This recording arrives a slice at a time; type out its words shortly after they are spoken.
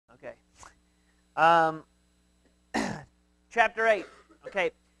Um, Chapter 8.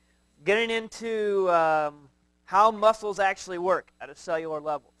 Okay, getting into how muscles actually work at a cellular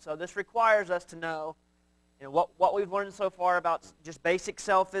level. So this requires us to know, what we've learned so far about just basic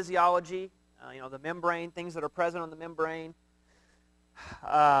cell physiology, the membrane, things that are present on the membrane,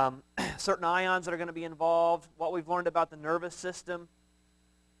 certain ions that are going to be involved, what we've learned about the nervous system,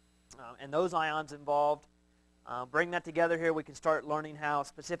 and those ions involved. Bring that together here, we can start learning how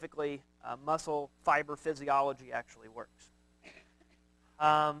specifically muscle fiber physiology actually works.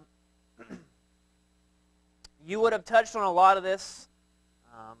 You would have touched on a lot of this,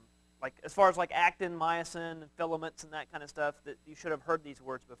 like as far as like actin, myosin, and filaments and that kind of stuff, that you should have heard these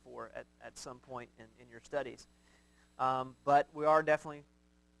words before at some point in your studies. But we are definitely,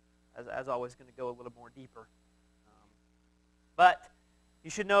 as always, going to go a little more deeper. But you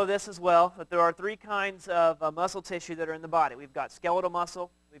should know this as well, that there are three kinds of muscle tissue that are in the body. We've got skeletal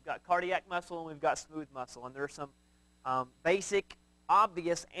muscle, we've got cardiac muscle, and we've got smooth muscle. And there are some basic,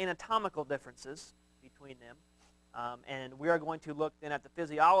 obvious anatomical differences between them. And we are going to look then at the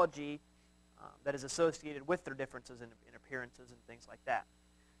physiology that is associated with their differences in appearances and things like that.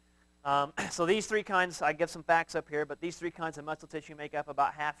 So these three kinds, I give some facts up here, but these three kinds of muscle tissue make up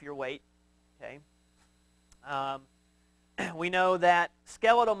about half your weight. Okay. We know that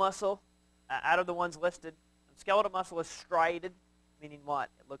skeletal muscle, out of the ones listed, skeletal muscle is striated, meaning what?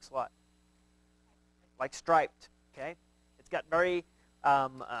 It looks what? Like striped. Okay. It's got very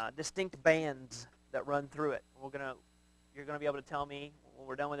distinct bands that run through it. You're gonna be able to tell me when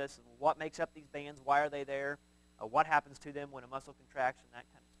we're done with this what makes up these bands, why are they there, what happens to them when a muscle contracts, and that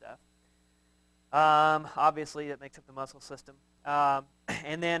kind of stuff. Obviously, that makes up the muscle system.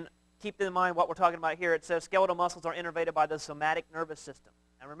 And then keep in mind what we're talking about here. It says skeletal muscles are innervated by the somatic nervous system.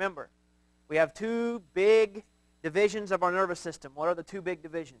 And remember, we have two big divisions of our nervous system. What are the two big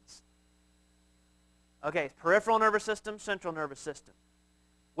divisions? Okay, peripheral nervous system, central nervous system.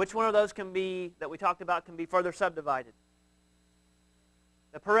 Which one of those that we talked about can be further subdivided?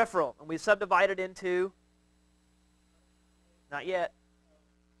 The peripheral. And we subdivided into, not yet.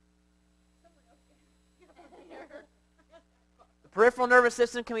 The peripheral nervous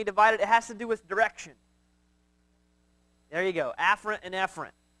system can be divided. It has to do with direction. There you go, afferent and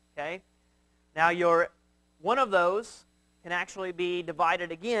efferent. Okay. Now one of those can actually be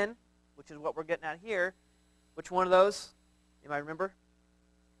divided again, which is what we're getting at here. Which one of those? Anybody remember?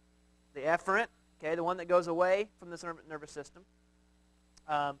 The efferent, okay, the one that goes away from the nervous system,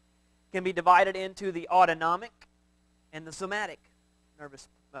 can be divided into the autonomic and the somatic nervous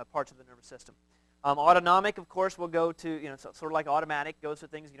parts of the nervous system. Autonomic, of course, will go to, sort of like automatic, goes to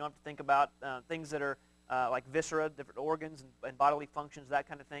things you don't have to think about, things that are like viscera, different organs and bodily functions, that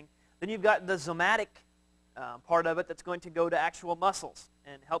kind of thing. Then you've got the somatic part of it that's going to go to actual muscles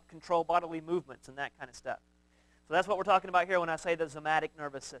and help control bodily movements and that kind of stuff. So that's what we're talking about here when I say the somatic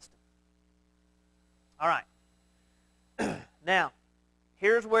nervous system. All right. Now,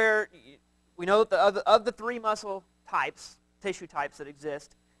 here's where we know that of the three muscle types, tissue types that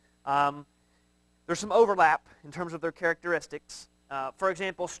exist, there's some overlap in terms of their characteristics. For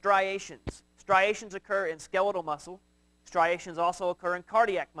example, striations. Striations occur in skeletal muscle. Striations also occur in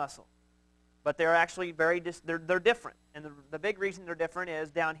cardiac muscle. But they're actually they're different. And the big reason they're different is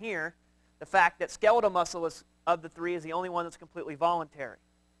down here, the fact that skeletal muscle of the three is the only one that's completely voluntary.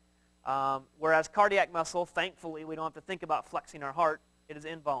 Whereas cardiac muscle, thankfully, we don't have to think about flexing our heart. It is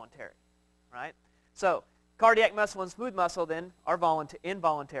involuntary, right? So cardiac muscle and smooth muscle then are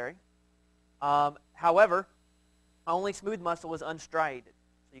involuntary. However, only smooth muscle is unstriated.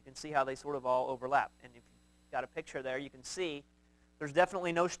 So you can see how they sort of all overlap. And if you've got a picture there, you can see there's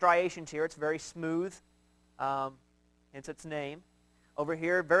definitely no striations here. It's very smooth, hence its name. Over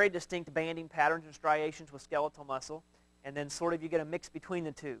here, very distinct banding patterns and striations with skeletal muscle. And then sort of you get a mix between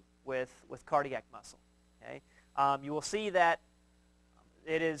the two with cardiac muscle. Okay? You will see that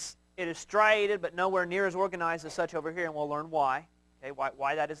it is striated, but nowhere near as organized as such over here, and we'll learn why. Okay,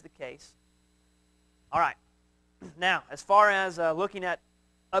 why that is the case. All right. Now, as far as looking at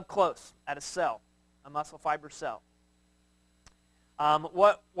up close at a cell, a muscle fiber cell,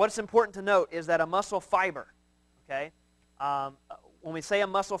 what's important to note is that a muscle fiber, okay, when we say a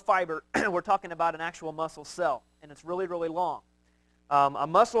muscle fiber, we're talking about an actual muscle cell, and it's really, really long. A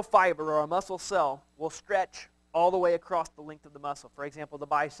muscle fiber or a muscle cell will stretch all the way across the length of the muscle. For example, the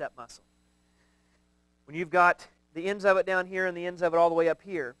bicep muscle. When you've got the ends of it down here and the ends of it all the way up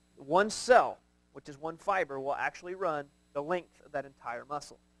here, one cell, which is one fiber, will actually run the length of that entire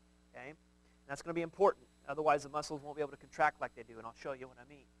muscle. Okay? And that's going to be important. Otherwise, the muscles won't be able to contract like they do, and I'll show you what I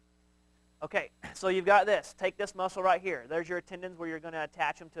mean. Okay, so you've got this. Take this muscle right here. There's your tendons where you're going to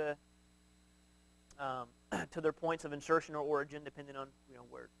attach them to to their points of insertion or origin, depending on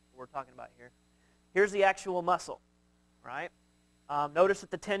where we're talking about here. Here's the actual muscle, right? Notice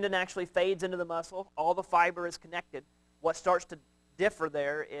that the tendon actually fades into the muscle. All the fiber is connected. What starts to differ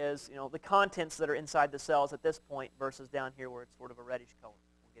there is the contents that are inside the cells at this point versus down here where it's sort of a reddish color.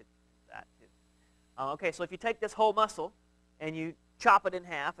 We'll get into that too. Okay, so if you take this whole muscle and you chop it in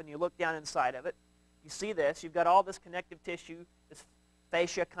half and you look down inside of it, you see this. You've got all this connective tissue, this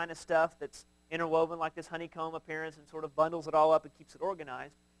fascia kind of stuff that's interwoven like this honeycomb appearance and sort of bundles it all up and keeps it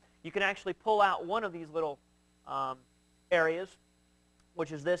organized. You can actually pull out one of these little areas,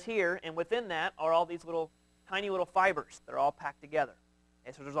 which is this here, and within that are all these tiny little fibers that are all packed together.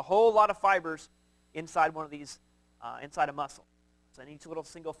 Okay, so there's a whole lot of fibers inside one of these, inside a muscle. So each little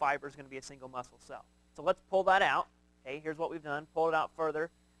single fiber is going to be a single muscle cell. So let's pull that out. Okay, here's what we've done. Pull it out further.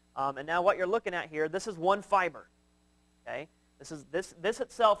 And now what you're looking at here, this is one fiber. Okay, this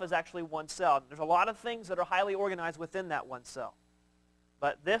itself is actually one cell. There's a lot of things that are highly organized within that one cell.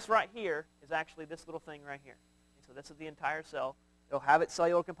 But this right here is actually this little thing right here. Okay, so this is the entire cell. It'll have its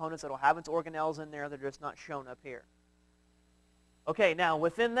cellular components. It'll have its organelles in there. They're just not shown up here. Okay, now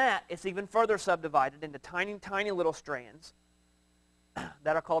within that, it's even further subdivided into tiny, tiny little strands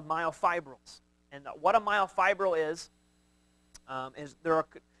that are called myofibrils. And what a myofibril is there are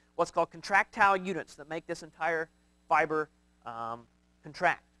what's called contractile units that make this entire fiber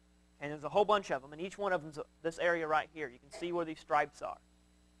contract. And there's a whole bunch of them, and each one of them is this area right here. You can see where these stripes are.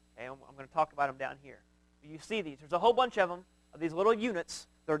 Okay, I'm going to talk about them down here. You see these. There's a whole bunch of them, of these little units.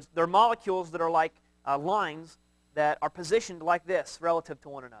 They're molecules that are like lines that are positioned like this relative to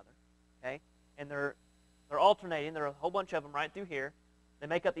one another. Okay, and they're alternating. There are a whole bunch of them right through here. They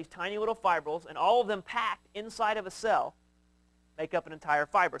make up these tiny little fibrils, and all of them packed inside of a cell make up an entire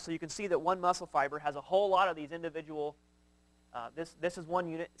fiber. So you can see that one muscle fiber has a whole lot of these individual, this is one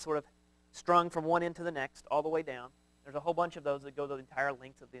unit sort of strung from one end to the next all the way down. There's a whole bunch of those that go the entire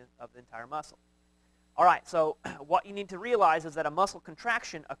length of the entire muscle. All right, so what you need to realize is that a muscle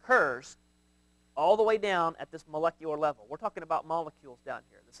contraction occurs all the way down at this molecular level. We're talking about molecules down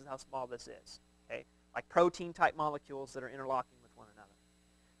here. This is how small this is, okay? Like protein-type molecules that are interlocking with one another.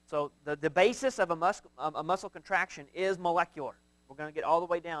 So the basis of a muscle contraction is molecular. We're going to get all the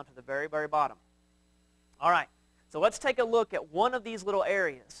way down to the very, very bottom. All right, so let's take a look at one of these little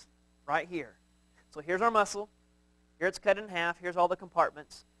areas right here. So here's our muscle. Here it's cut in half. Here's all the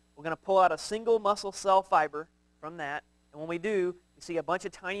compartments. We're going to pull out a single muscle cell fiber from that. And when we do, you see a bunch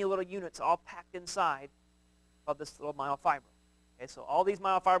of tiny little units all packed inside of this little myofibril. Okay, so all these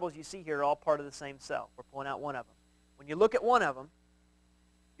myofibrils you see here are all part of the same cell. We're pulling out one of them. When you look at one of them,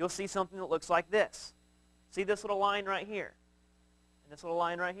 you'll see something that looks like this. See this little line right here? And this little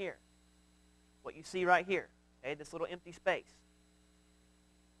line right here? What you see right here, okay, this little empty space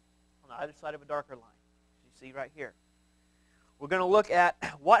on the other side of a darker line, you see right here. We're going to look at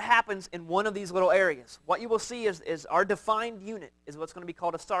what happens in one of these little areas. What you will see is our defined unit is what's going to be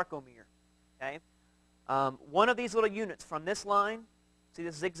called a sarcomere. Okay? One of these little units from this line, see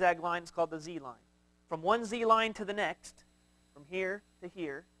this zigzag line is called the Z line. From one Z line to the next, from here to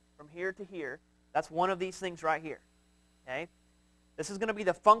here, from here to here, that's one of these things right here. Okay? This is going to be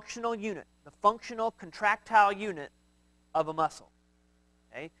the functional unit, the functional contractile unit of a muscle.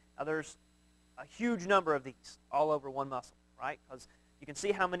 Okay? Now there's a huge number of these all over one muscle, right? Because you can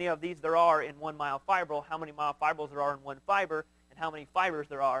see how many of these there are in one myofibril, how many myofibrils there are in one fiber, and how many fibers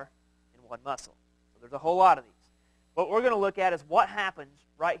there are in one muscle. So there's a whole lot of these. What we're going to look at is what happens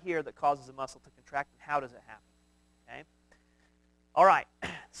right here that causes a muscle to contract, and how does it happen. Okay? All right,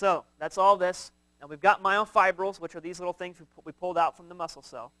 so that's all this. Now we've got myofibrils, which are these little things we pulled out from the muscle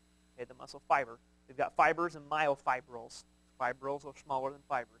cell, okay, the muscle fiber. We've got fibers and myofibrils. Fibrils are smaller than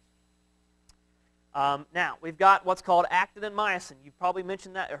fibers. Now, we've got what's called actin and myosin. You've probably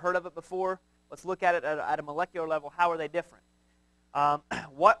mentioned that or heard of it before. Let's look at it at a molecular level. How are they different?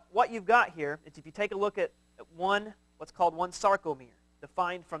 What you've got here is if you take a look at what's called one sarcomere,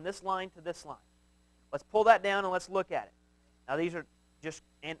 defined from this line to this line. Let's pull that down and let's look at it. Now, these are just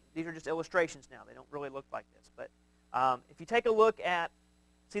illustrations now. They don't really look like this. But if you take a look at,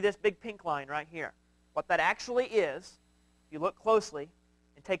 see this big pink line right here. What that actually is, if you look closely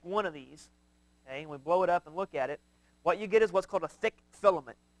and take one of these, okay, and we blow it up and look at it, what you get is what's called a thick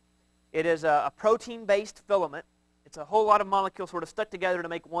filament. It is a protein-based filament. It's a whole lot of molecules sort of stuck together to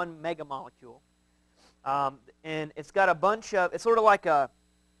make one megamolecule. And it's got a bunch of, it's sort of like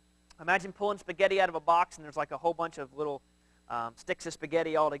imagine pulling spaghetti out of a box and there's like a whole bunch of little sticks of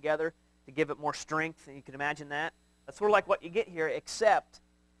spaghetti all together to give it more strength, and you can imagine that. That's sort of like what you get here, except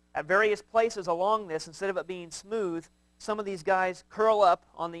at various places along this, instead of it being smooth, some of these guys curl up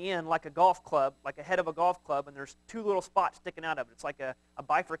on the end like a golf club, like a head of a golf club, and there's two little spots sticking out of it. It's like a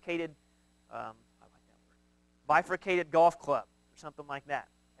bifurcated, I like that word, bifurcated golf club or something like that.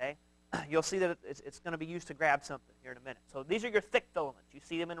 Okay, you'll see that it's going to be used to grab something here in a minute. So these are your thick filaments. You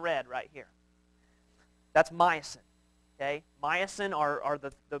see them in red right here. That's myosin. Okay, myosin are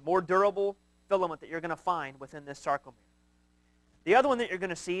the more durable filament that you're going to find within this sarcomere. The other one that you're going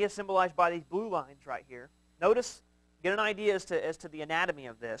to see is symbolized by these blue lines right here. Notice, get an idea as to the anatomy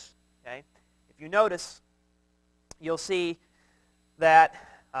of this. Okay, if you notice, you'll see that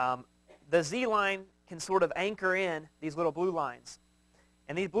the Z line can sort of anchor in these little blue lines,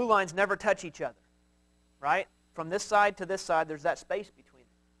 and these blue lines never touch each other. Right? From this side to this side, there's that space between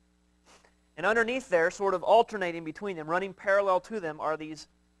them. And underneath there, sort of alternating between them, running parallel to them, are these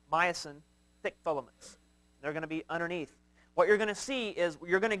myosin thick filaments. They're going to be underneath. What you're going to see is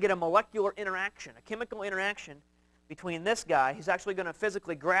you're going to get a molecular interaction, a chemical interaction between this guy. He's actually going to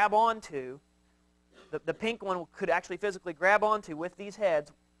physically grab onto, the pink one could actually physically grab onto with these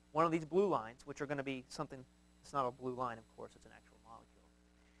heads, one of these blue lines, which are going to be something, it's not a blue line, of course, it's an actual molecule.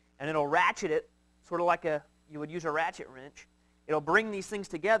 And it'll ratchet it, sort of like you would use a ratchet wrench. It'll bring these things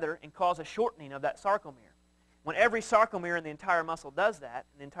together and cause a shortening of that sarcomere. When every sarcomere in the entire muscle does that,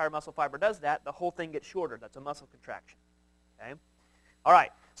 and the entire muscle fiber does that, the whole thing gets shorter. That's a muscle contraction. Okay? All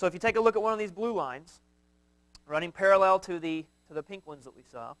right, so if you take a look at one of these blue lines, running parallel to the pink ones that we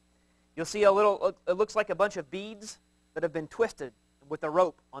saw, you'll see a little, it looks like a bunch of beads that have been twisted with a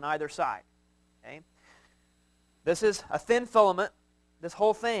rope on either side. Okay? This is a thin filament. This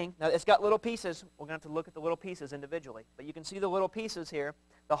whole thing, now it's got little pieces. We're going to have to look at the little pieces individually. But you can see the little pieces here.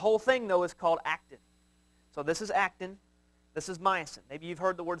 The whole thing, though, is called actin. So this is actin. This is myosin. Maybe you've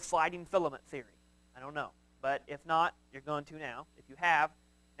heard the word sliding filament theory. I don't know. But if not, you're going to now. If you have,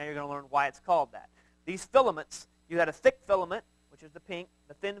 now you're going to learn why it's called that. These filaments, you had a thick filament, which is the pink,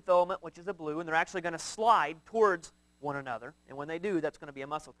 the thin filament, which is the blue, and they're actually going to slide towards one another. And when they do, that's going to be a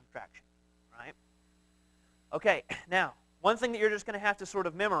muscle contraction. Right? Okay, now, one thing that you're just going to have to sort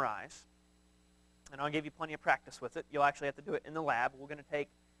of memorize, and I'll give you plenty of practice with it. You'll actually have to do it in the lab. We're going to take,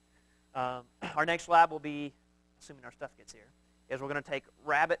 our next lab will be, assuming our stuff gets here, is we're going to take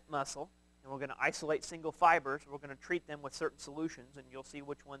rabbit muscle, and we're going to isolate single fibers. We're going to treat them with certain solutions, and you'll see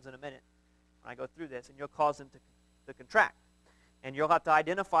which ones in a minute when I go through this, and you'll cause them to contract. And you'll have to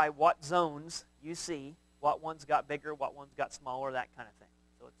identify what zones you see, what ones got bigger, what ones got smaller, that kind of thing.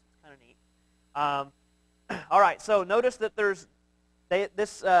 So it's kind of neat. All right, so notice that there's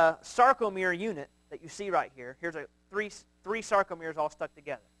this sarcomere unit that you see right here. Here's three sarcomeres all stuck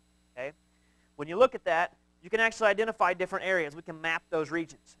together. Okay, when you look at that, you can actually identify different areas. We can map those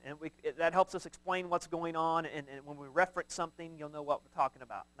regions, and that helps us explain what's going on. And when we reference something, you'll know what we're talking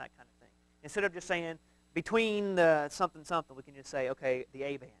about, that kind of thing. Instead of just saying between the something something, we can just say, okay, the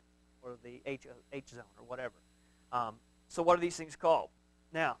A band or the H zone or whatever. So what are these things called?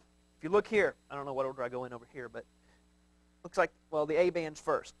 Now, if you look here, I don't know what order I go in over here, but looks like, well, the A band's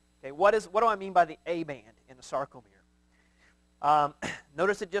first. Okay, what do I mean by the A band in a sarcomere?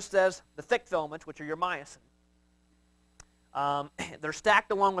 Notice it just says the thick filaments, which are your myosin. They're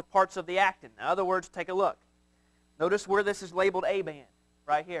stacked along with parts of the actin. In other words, take a look. Notice where this is labeled A band,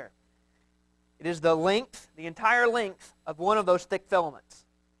 right here. It is the length, the entire length of one of those thick filaments.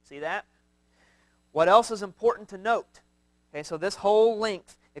 See that? What else is important to note? Okay, so this whole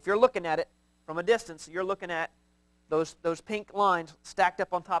length, if you're looking at it from a distance, you're looking at those pink lines stacked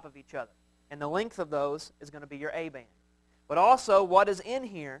up on top of each other. And the length of those is going to be your A band. But also, what is in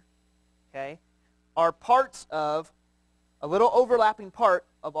here, okay, are parts of a little overlapping part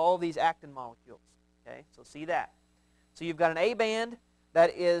of all of these actin molecules. Okay, so see that. So you've got an A band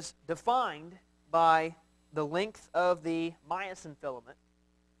that is defined by the length of the myosin filament,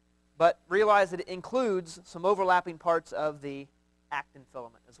 but realize that it includes some overlapping parts of the actin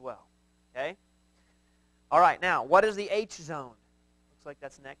filament as well. Okay? All right, now, what is the H zone? Looks like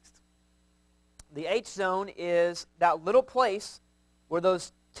that's next. The H zone is that little place where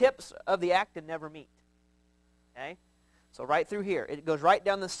those tips of the actin never meet. Okay? So right through here. It goes right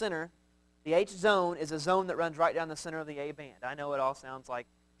down the center. The H zone is a zone that runs right down the center of the A band. I know it all sounds like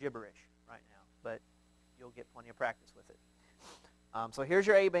gibberish right now, but you'll get plenty of practice with it. So here's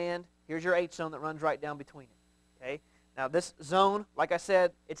your A band. Here's your H zone that runs right down between it. Okay? Now this zone, like I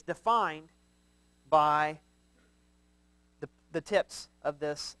said, it's defined by the tips of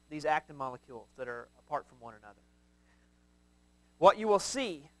these actin molecules that are apart from one another. What you will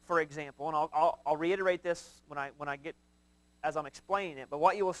see, for example, and I'll reiterate this when I get as I'm explaining it, but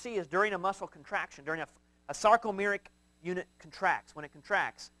what you will see is during a muscle contraction, during a sarcomeric unit contracts, when it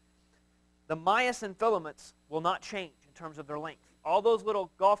contracts, the myosin filaments will not change. in terms of their length. All those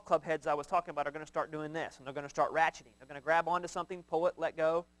little golf club heads I was talking about are going to start doing this, and they're going to start ratcheting. They're going to grab onto something, pull it, let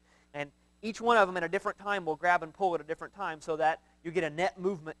go, and each one of them at a different time will grab and pull at a different time so that you get a net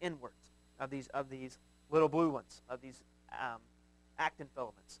movement inwards of these little blue ones, of these actin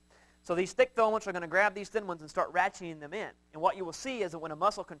filaments. So these thick filaments are going to grab these thin ones and start ratcheting them in. And what you will see is that when a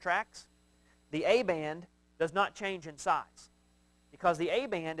muscle contracts, the A band does not change in size, because the A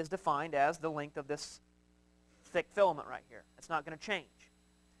band is defined as the length of this thick filament right here. It's not going to change.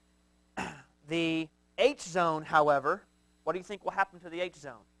 The H zone, however, what do you think will happen to the H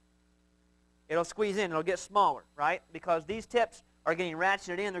zone? It'll squeeze in. It'll get smaller, right? Because these tips are getting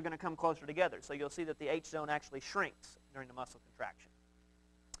ratcheted in, they're going to come closer together. So you'll see that the H zone actually shrinks during the muscle contraction.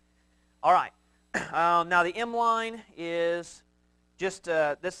 All right. Now the M line is just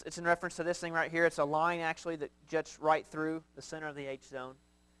this. It's in reference to this thing right here. It's a line actually that juts right through the center of the H zone.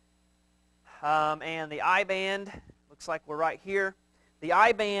 And the I band looks like we're right here. The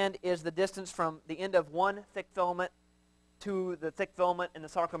I band is the distance from the end of one thick filament to the thick filament in the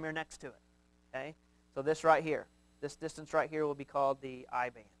sarcomere next to it. Okay, so this right here, this distance right here will be called the I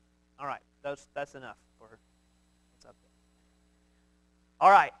band. All right, that's enough for what's up there.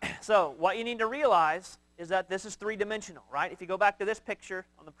 All right, so what you need to realize is that this is three-dimensional, right? If you go back to this picture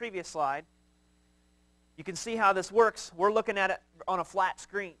on the previous slide, you can see how this works. We're looking at it on a flat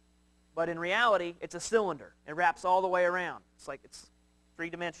screen, but in reality, it's a cylinder. It wraps all the way around. It's like it's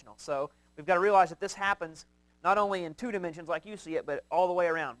three-dimensional. So we've got to realize that this happens not only in two dimensions like you see it, but all the way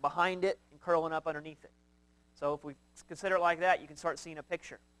around, behind it and curling up underneath it. So if we consider it like that, you can start seeing a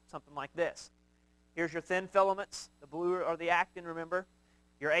picture, something like this. Here's your thin filaments. The blue are the actin, remember.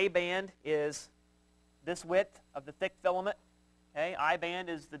 Your A band is this width of the thick filament. Okay, I band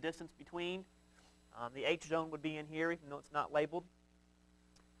is the distance between. The H zone would be in here, even though it's not labeled.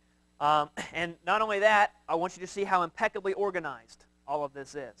 And not only that, I want you to see how impeccably organized all of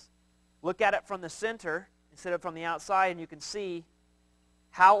this is. Look at it from the center instead of from the outside, and you can see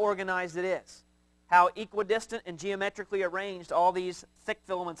how organized it is, how equidistant and geometrically arranged all these thick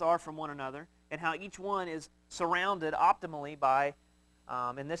filaments are from one another, and how each one is surrounded optimally by,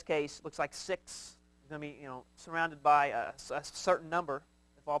 in this case, looks like 6. It's going to be, surrounded by a certain number,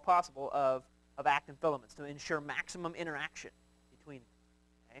 if all possible, of actin filaments to ensure maximum interaction between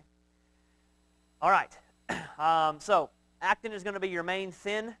them. Okay? All right. So actin is going to be your main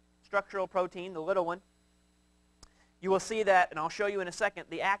thin structural protein, the little one. You will see that, and I'll show you in a second,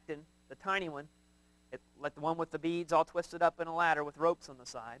 the actin, the tiny one, like the one with the beads all twisted up in a ladder with ropes on the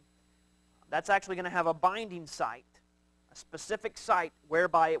side, that's actually going to have a binding site, a specific site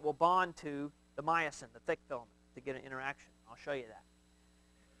whereby it will bond to the myosin, the thick filament, to get an interaction. I'll show you that.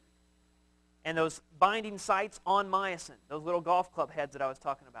 And those binding sites on myosin, those little golf club heads that I was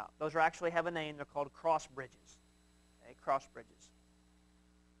talking about, those actually have a name. They're called cross bridges. Okay, cross bridges.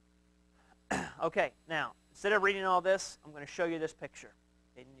 Okay, now, instead of reading all this, I'm going to show you this picture.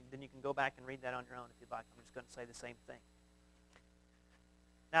 And then you can go back and read that on your own if you'd like. I'm just going to say the same thing.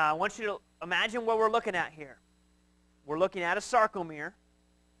 Now, I want you to imagine what we're looking at here. We're looking at a sarcomere.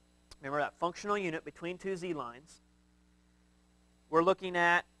 Remember that functional unit between two Z lines. We're looking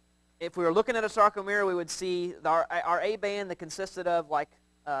at, if we were looking at a sarcomere, we would see our A band that consisted of like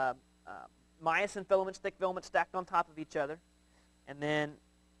myosin filaments, thick filaments stacked on top of each other. And then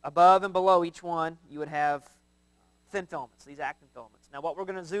above and below each one, you would have thin filaments, these actin filaments. Now what we're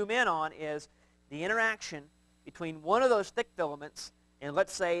going to zoom in on is the interaction between one of those thick filaments and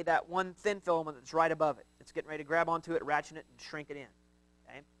let's say that one thin filament that's right above it. It's getting ready to grab onto it, ratchet it, and shrink it in.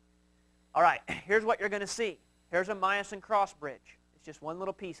 Okay? All right, here's what you're going to see. Here's a myosin cross bridge. It's just one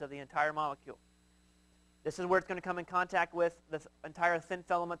little piece of the entire molecule. This is where it's going to come in contact with the entire thin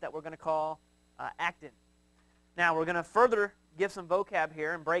filament that we're going to call actin. Now we're going to further give some vocab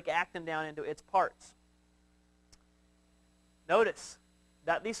here and break actin down into its parts. Notice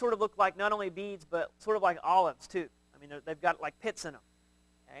that these sort of look like not only beads, but sort of like olives too. I mean, they've got like pits in them.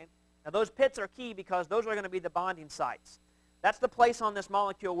 Okay? Now those pits are key because those are going to be the bonding sites. That's the place on this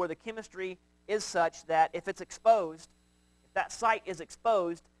molecule where the chemistry is such that if it's exposed, if that site is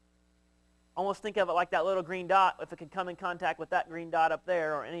exposed, almost think of it like that little green dot. If it can come in contact with that green dot up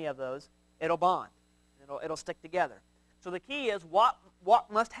there or any of those, it'll bond. It'll stick together. So the key is what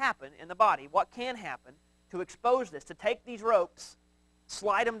must happen in the body, what can happen to expose this, to take these ropes,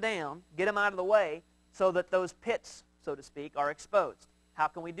 slide them down, get them out of the way so that those pits, so to speak, are exposed. How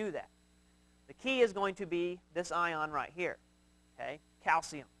can we do that? The key is going to be this ion right here, okay?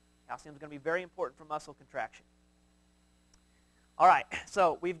 Calcium. Calcium is going to be very important for muscle contraction. All right,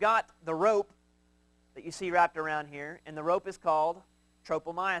 so we've got the rope that you see wrapped around here, and the rope is called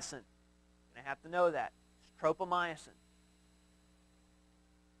tropomyosin. I have to know that. It's tropomyosin.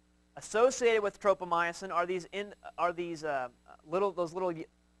 Associated with tropomyosin are these little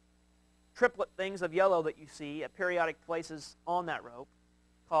triplet things of yellow that you see at periodic places on that rope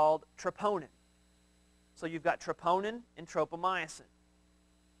called troponin. So you've got troponin and tropomyosin.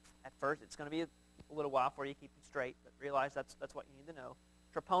 At first, it's going to be a little while before you keep them straight, but realize that's what you need to know.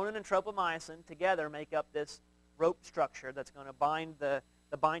 Troponin and tropomyosin together make up this rope structure that's going to bind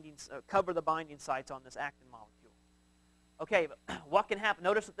cover the binding sites on this actin molecule. Okay, but what can happen?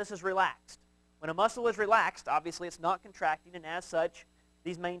 Notice that this is relaxed. When a muscle is relaxed, obviously it's not contracting, and as such,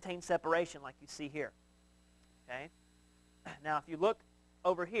 these maintain separation like you see here. Okay? Now, if you look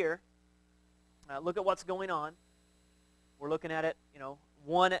over here, look at what's going on. We're looking at it,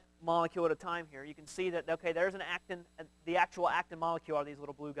 one molecule at a time here. You can see that, okay, there's an actin, the actual actin molecule are these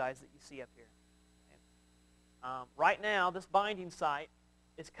little blue guys that you see up here. Okay? Right now, this binding site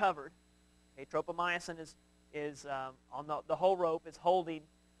is covered. Okay, tropomyosin is on the whole rope is holding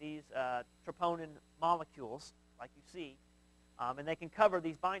these troponin molecules, like you see, and they can cover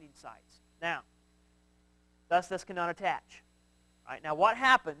these binding sites. Now, thus this cannot attach. Right? Now, what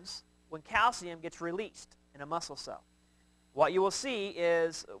happens when calcium gets released in a muscle cell? What you will see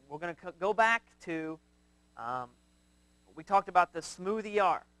is, we're going to go back to, we talked about the smooth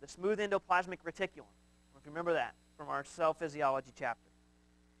ER, the smooth endoplasmic reticulum. If you remember that from our cell physiology chapter.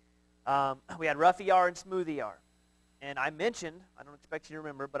 We had rough ER and smooth ER. And I mentioned, I don't expect you to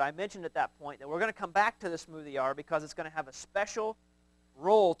remember, but I mentioned at that point that we're going to come back to the smooth ER because it's going to have a special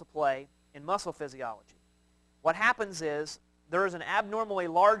role to play in muscle physiology. What happens is there is an abnormally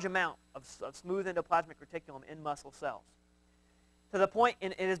large amount of smooth endoplasmic reticulum in muscle cells. To the point,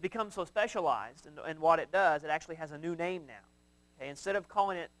 and it has become so specialized in what it does, it actually has a new name now. Okay, instead of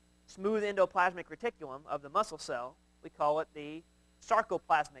calling it smooth endoplasmic reticulum of the muscle cell, we call it the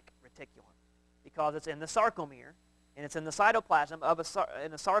sarcoplasmic reticulum because it's in the sarcomere, and it's in the cytoplasm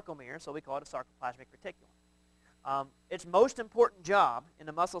in the sarcomere, so we call it a sarcoplasmic reticulum. Its most important job in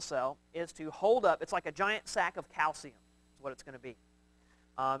the muscle cell is to hold up, it's like a giant sack of calcium is what it's going to be.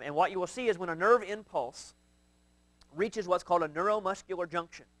 And what you will see is when a nerve impulse reaches what's called a neuromuscular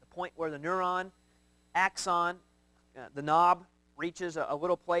junction, the point where the neuron, axon, the knob reaches a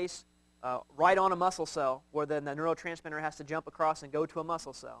little place right on a muscle cell where then the neurotransmitter has to jump across and go to a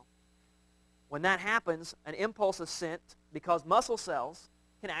muscle cell. When that happens, an impulse is sent because muscle cells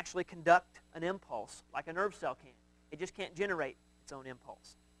can actually conduct an impulse like a nerve cell can. It just can't generate its own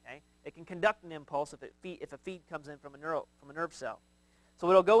impulse. Okay? It can conduct an impulse if a feed comes in from a nerve cell. So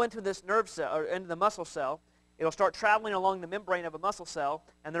it'll go into this nerve cell or into the muscle cell. It'll start traveling along the membrane of a muscle cell,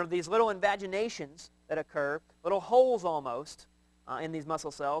 and there are these little invaginations that occur, little holes almost in these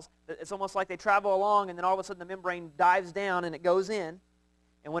muscle cells. It's almost like they travel along, and then all of a sudden the membrane dives down and it goes in.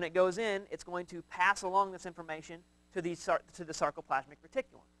 And when it goes in, it's going to pass along this information to the sarcoplasmic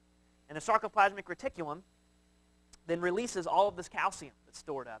reticulum. And the sarcoplasmic reticulum then releases all of this calcium that's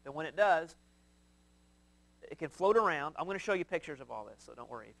stored up. And when it does, it can float around. I'm going to show you pictures of all this, so don't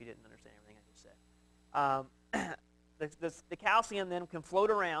worry if you didn't understand everything I just said. The calcium then can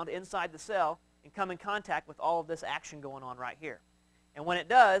float around inside the cell and come in contact with all of this action going on right here. And when it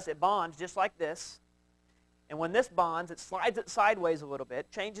does, it bonds just like this. And when this bonds, it slides it sideways a little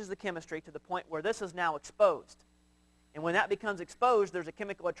bit, changes the chemistry to the point where this is now exposed. And when that becomes exposed, there's a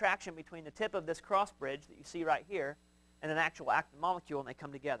chemical attraction between the tip of this cross bridge that you see right here and an actual actin molecule, and they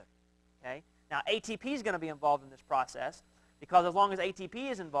come together. Okay? Now, ATP is going to be involved in this process because as long as ATP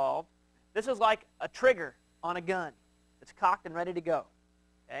is involved, this is like a trigger on a gun. It's cocked and ready to go.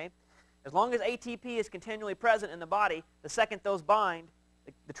 Okay? As long as ATP is continually present in the body, the second those bind,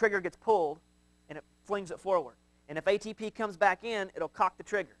 the trigger gets pulled, and it flings it forward. And if ATP comes back in, it'll cock the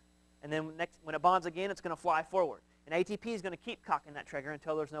trigger. And then when it bonds again, it's going to fly forward. And ATP is going to keep cocking that trigger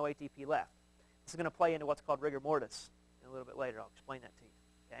until there's no ATP left. This is going to play into what's called rigor mortis. And a little bit later, I'll explain that to you.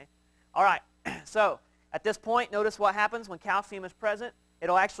 Okay? All right. So at this point, notice what happens when calcium is present.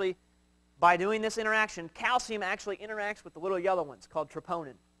 It'll actually, by doing this interaction, calcium actually interacts with the little yellow ones called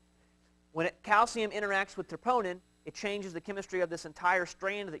troponin. When calcium interacts with troponin, it changes the chemistry of this entire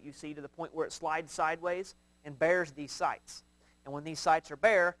strand that you see to the point where it slides sideways and bears these sites. And when these sites are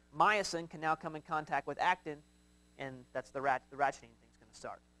bare, myosin can now come in contact with actin, and that's the ratcheting thing's going to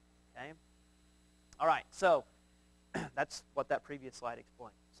start. Okay? All right, so that's what that previous slide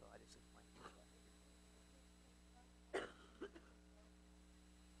explained. So I just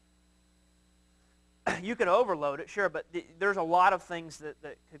explained. You could overload it, sure, but there's a lot of things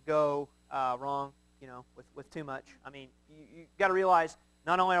that could go wrong, with too much. I mean, you got to realize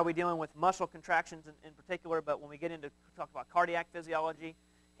not only are we dealing with muscle contractions in particular, but when we get into talk about cardiac physiology,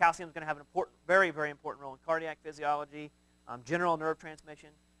 calcium is going to have an important, very, very important role in cardiac physiology, general nerve transmission.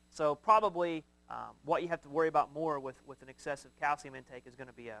 So probably what you have to worry about more with an excessive calcium intake is going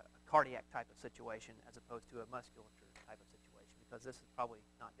to be a cardiac type of situation as opposed to a musculature type of situation, because this is probably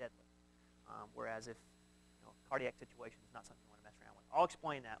not deadly. Whereas if cardiac situation is not something you want to mess around with. I'll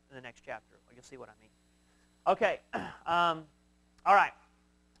explain that in the next chapter. You'll see what I mean. Okay. All right.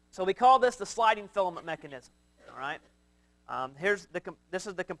 So we call this the sliding filament mechanism. All right. This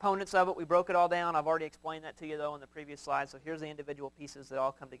is the components of it. We broke it all down. I've already explained that to you, though, in the previous slide. So here's the individual pieces that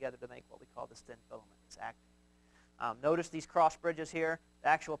all come together to make what we call this thin filament, this actin. Notice these cross bridges here, the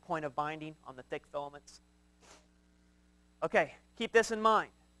actual point of binding on the thick filaments. Okay, keep this in mind.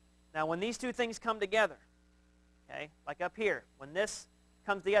 Now, when these two things come together, okay, like up here, when this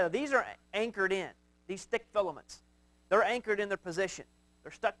comes together, these are anchored in, these thick filaments. They're anchored in their position.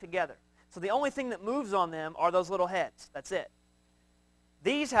 They're stuck together. So the only thing that moves on them are those little heads. That's it.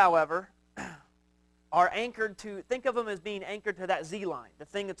 These, however, are anchored to, think of them as being anchored to that Z line, the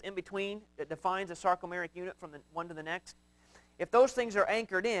thing that's in between that defines a sarcomeric unit from the one to the next. If those things are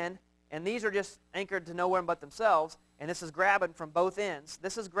anchored in, and these are just anchored to nowhere but themselves, and this is grabbing from both ends,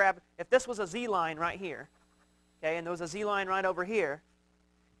 this is grabbing, if this was a Z line right here, okay, and there was a Z line right over here,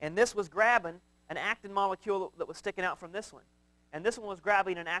 and this was grabbing an actin molecule that was sticking out from this one, and this one was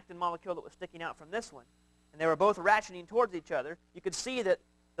grabbing an actin molecule that was sticking out from this one, and they were both ratcheting towards each other, you could see that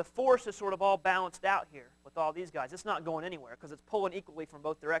the force is sort of all balanced out here with all these guys. It's not going anywhere because it's pulling equally from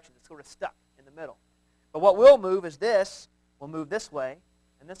both directions. It's sort of stuck in the middle. But what will move is this will move this way,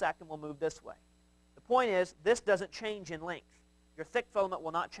 and this actin will move this way. The point is, this doesn't change in length. Your thick filament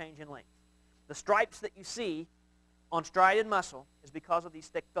will not change in length. The stripes that you see on striated muscle is because of these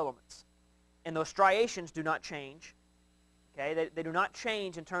thick filaments. And those striations do not change. Okay? They do not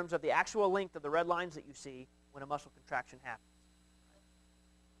change in terms of the actual length of the red lines that you see when a muscle contraction happens.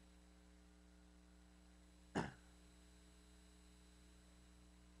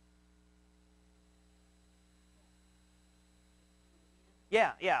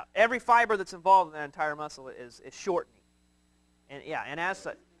 Yeah. Every fiber that's involved in that entire muscle is shortening. And as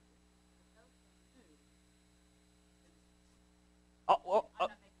such.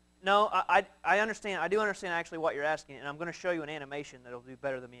 No, I understand. I do understand actually what you're asking, and I'm going to show you an animation that'll do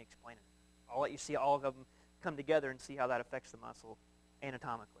better than me explaining it. I'll let you see all of them come together and see how that affects the muscle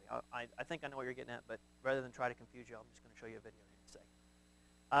anatomically. I think I know what you're getting at, but rather than try to confuse you, I'm just going to show you a video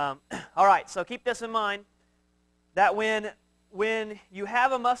in a second. All right, so keep this in mind, that when you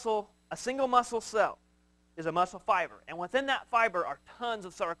have a muscle, a single muscle cell is a muscle fiber, and within that fiber are tons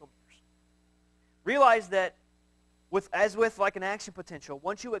of sarcomeres. Realize that as with like an action potential,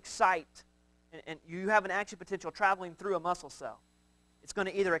 once you excite and you have an action potential traveling through a muscle cell, it's going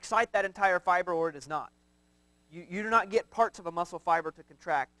to either excite that entire fiber or it is not. You do not get parts of a muscle fiber to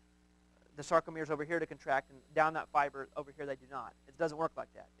contract, the sarcomeres over here to contract, and down that fiber over here they do not. It doesn't work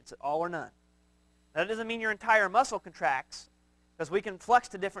like that. It's all or none. Now, that doesn't mean your entire muscle contracts, because we can flex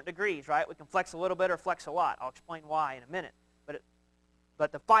to different degrees, right? We can flex a little bit or flex a lot. I'll explain why in a minute.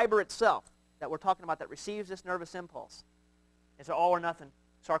 But the fiber itself that we're talking about that receives this nervous impulse is an all or nothing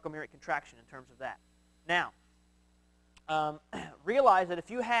sarcomeric contraction in terms of that. Now, realize that if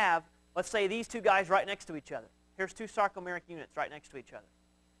you have, let's say, these two guys right next to each other. Here's two sarcomeric units right next to each other.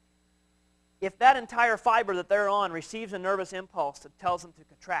 If that entire fiber that they're on receives a nervous impulse that tells them to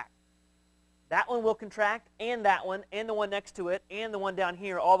contract, that one will contract, and that one, and the one next to it, and the one down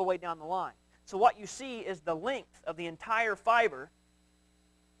here, all the way down the line. So what you see is the length of the entire fiber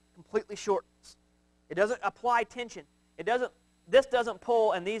completely shortens. It doesn't apply tension. This doesn't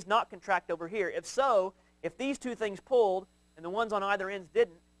pull and these not contract over here. If so, if these two things pulled and the ones on either ends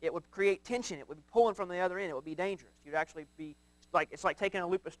didn't, it would create tension. It would be pulling from the other end. It would be dangerous. You'd actually be it's like taking a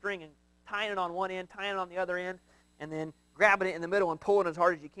loop of string and tying it on one end, tying it on the other end, and then grabbing it in the middle and pulling as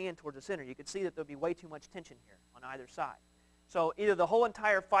hard as you can towards the center. You could see that there would be way too much tension here on either side. So either the whole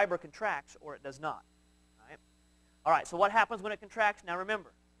entire fiber contracts or it does not. All right, so what happens when it contracts? Now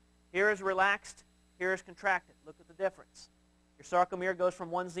remember, here is relaxed, here is contracted. Look at the difference. Your sarcomere goes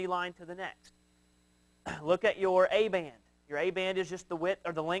from one Z line to the next. Look at your A band. Your A band is just the width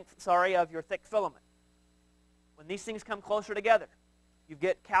or the length, of your thick filament. When these things come closer together, you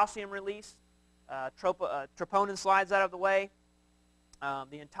get calcium release. Troponin slides out of the way.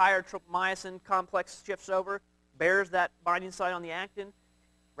 The entire tropomyosin complex shifts over, bears that binding site on the actin,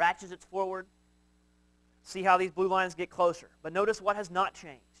 ratchets it forward. See how these blue lines get closer. But notice what has not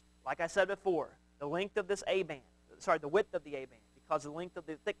changed. Like I said before, the length of this A band, the width of the A band, because the length of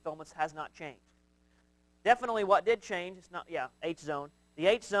the thick filaments has not changed. Definitely what did change, H zone. The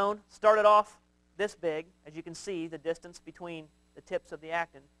H zone started off this big, as you can see, the distance between the tips of the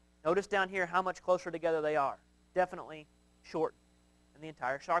actin. Notice down here how much closer together they are. Definitely shortened. and the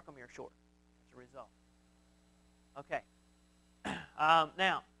entire sarcomere shortens as a result. Okay.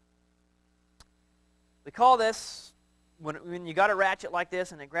 Now, we call this, when you got a ratchet like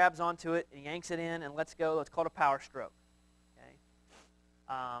this and it grabs onto it and yanks it in and lets go, it's called a power stroke.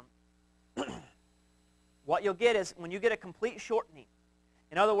 Okay. What you'll get is when you get a complete shortening.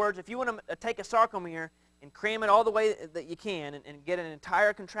 In other words, if you want to take a sarcomere and cram it all the way that you can and get an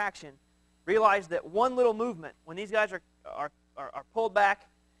entire contraction, realize that one little movement, when these guys are pulled back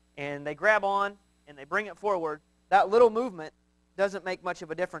and they grab on and they bring it forward, that little movement doesn't make much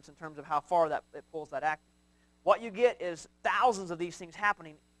of a difference in terms of how far that it pulls that actin. What you get is thousands of these things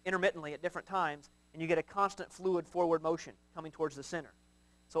happening intermittently at different times, and you get a constant fluid forward motion coming towards the center.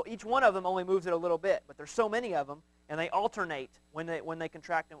 So each one of them only moves it a little bit, but there's so many of them, and they alternate when they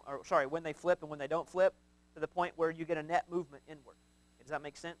contract, when they flip and when they don't flip, to the point where you get a net movement inward. Does that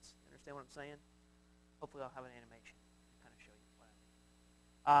make sense? You understand what I'm saying? Hopefully I'll have an animation to kind of show you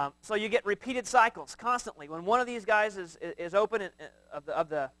what I mean. So you get repeated cycles constantly. When one of these guys is open of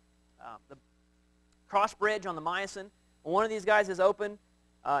the cross bridge on the myosin, when one of these guys is open,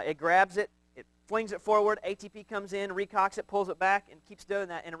 it grabs it, it flings it forward, ATP comes in, recocks it, pulls it back, and keeps doing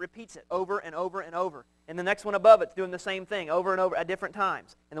that, and it repeats it over and over and over. And the next one above it's doing the same thing over and over at different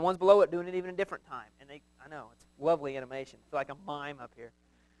times. And the ones below it doing it even a different time. And I know, it's lovely animation. I feel like a mime up here.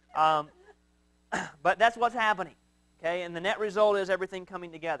 But that's what's happening. Okay? And the net result is everything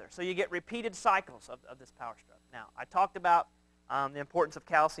coming together. So you get repeated cycles of this power stroke. Now, I talked about the importance of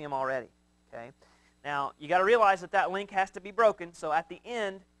calcium already. Okay? Now, you got to realize that that link has to be broken. So at the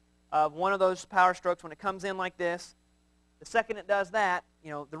end of one of those power strokes, when it comes in like this, the second it does that,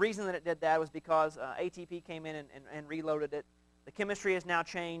 the reason that it did that was because ATP came in and reloaded it. The chemistry has now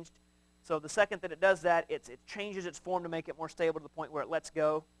changed. So the second that it does that, it changes its form to make it more stable to the point where it lets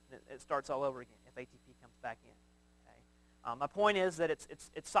go, and it starts all over again if ATP comes back in. Okay? My point is that it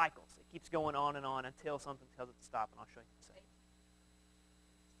cycles. It keeps going on and on until something tells it to stop, and I'll show you in a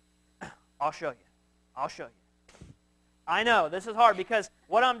second. I'll show you. I know, this is hard because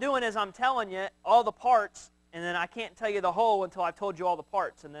what I'm doing is I'm telling you all the parts, and then I can't tell you the whole until I've told you all the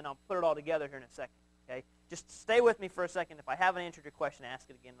parts, and then I'll put it all together here in a second. Okay? Just stay with me for a second. If I haven't answered your question, ask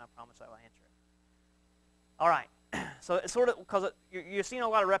it again, and I promise I will answer it. All right. So it's sort of, because you're seeing a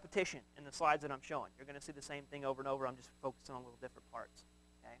lot of repetition in the slides that I'm showing. You're going to see the same thing over and over. I'm just focusing on little different parts.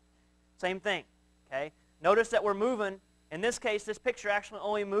 Okay? Same thing. Okay? Notice that we're moving. In this case, this picture actually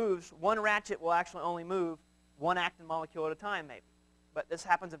only moves, one ratchet will actually only move one actin molecule at a time, maybe. But this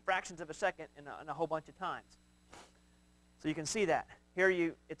happens in fractions of a second in a whole bunch of times. So you can see that.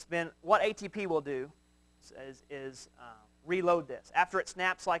 Here it's been, what ATP will do is reload this. After it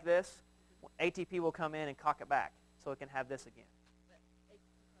snaps like this, ATP will come in and cock it back so it can have this again.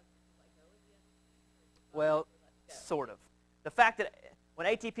 Well, sort of. The fact that when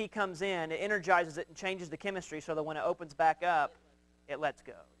ATP comes in, it energizes it and changes the chemistry so that when it opens back up, it lets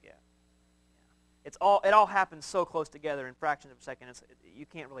go. Yeah. It all happens so close together in fractions of a second. You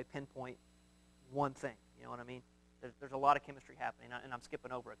can't really pinpoint one thing. You know what I mean? There's a lot of chemistry happening, and I'm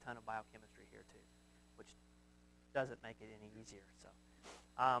skipping over a ton of biochemistry here too, which doesn't make it any easier. So,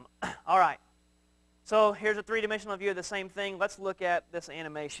 all right. So here's a three-dimensional view of the same thing. Let's look at this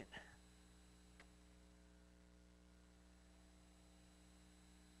animation.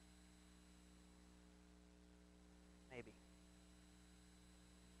 Maybe.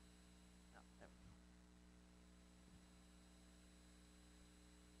 No, never.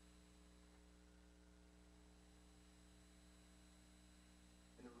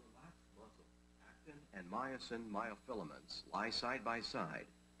 In a relaxed muscle, actin and myosin myofilaments lie side by side,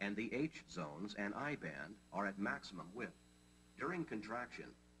 and the H zones and I band are at maximum width. During contraction,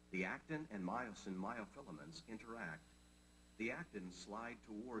 the actin and myosin myofilaments interact. The actins slide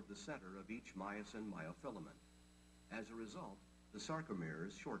toward the center of each myosin myofilament. As a result, the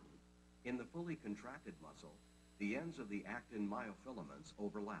sarcomeres shorten. In the fully contracted muscle, the ends of the actin myofilaments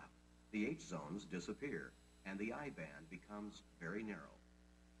overlap. The H zones disappear, and the I band becomes very narrow.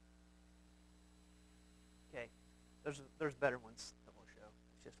 Okay, there's better ones that we'll show.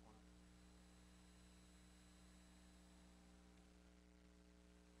 It's just one of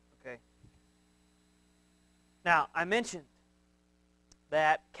them. Okay. Now, I mentioned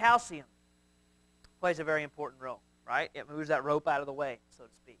that calcium plays a very important role, right? It moves that rope out of the way, so to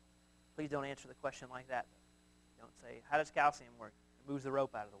speak. Please don't answer the question like that. Don't say, how does calcium work? It moves the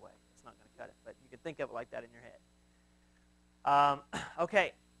rope out of the way. It's not going to cut it, but you can think of it like that in your head.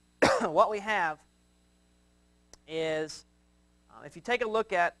 Okay, what we have is, if you take a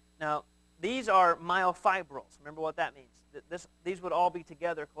look at, now, these are myofibrils. Remember what that means. These would all be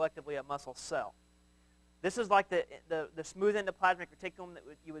together collectively a muscle cell. This is like the smooth endoplasmic reticulum that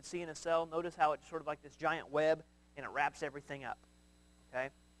you would see in a cell. Notice how it's sort of like this giant web, and it wraps everything up. Okay?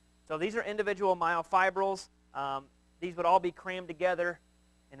 So these are individual myofibrils. These would all be crammed together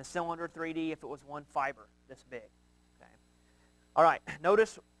in a cylinder 3D if it was one fiber this big. Okay? All right,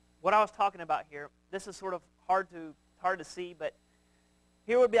 notice what I was talking about here. This is sort of hard to see, but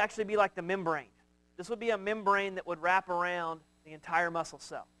here would actually be like the membrane. This would be a membrane that would wrap around the entire muscle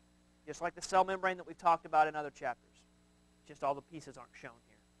cell, just like the cell membrane that we've talked about in other chapters. Just all the pieces aren't shown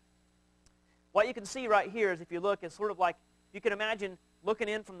here. What you can see right here is, if you look, is sort of like, you can imagine looking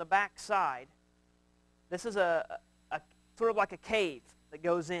in from the back side. This is a sort of like a cave that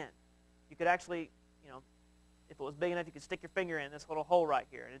goes in. You could actually, if it was big enough, you could stick your finger in this little hole right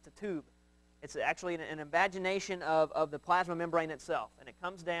here, and it's a tube. It's actually an imagination of the plasma membrane itself, and it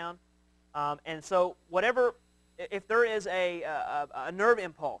comes down. And so whatever, if there is a nerve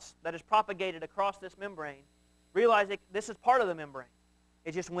impulse that is propagated across this membrane, realize this is part of the membrane.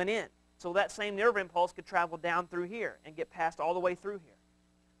 It just went in. So that same nerve impulse could travel down through here and get passed all the way through here.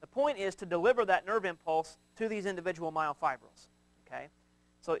 The point is to deliver that nerve impulse to these individual myofibrils. Okay?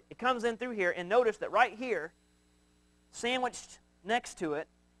 So it comes in through here, and notice that right here, sandwiched next to it,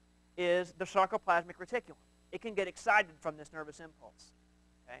 is the sarcoplasmic reticulum. It can get excited from this nervous impulse.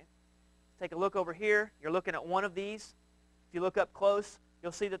 Okay? Take a look over here. You're looking at one of these. If you look up close,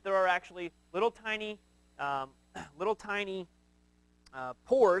 you'll see that there are actually little tiny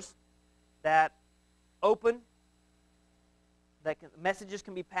pores that open, messages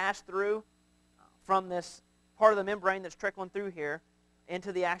can be passed through from this part of the membrane that's trickling through here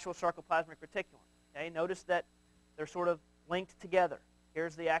into the actual sarcoplasmic reticulum. Okay? Notice that they're sort of linked together.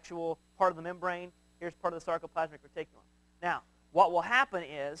 Here's the actual part of the membrane. Here's part of the sarcoplasmic reticulum. Now, what will happen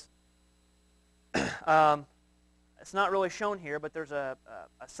is, it's not really shown here, but there's a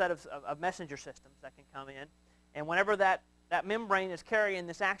set of messenger systems that can come in. And whenever that membrane is carrying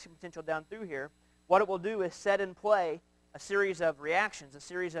this action potential down through here, what it will do is set in play a series of reactions, a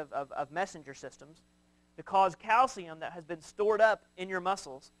series of messenger systems to cause calcium that has been stored up in your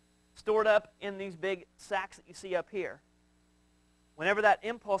muscles, stored up in these big sacs that you see up here. Whenever that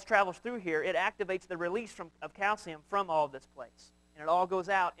impulse travels through here, it activates the release of calcium from all of this place. And it all goes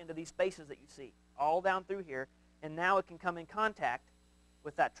out into these spaces that you see, all down through here, and now it can come in contact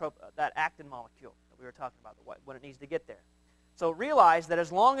with that actin molecule that we were talking about, when it needs to get there. So realize that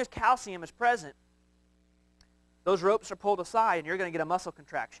as long as calcium is present, those ropes are pulled aside, and you're going to get a muscle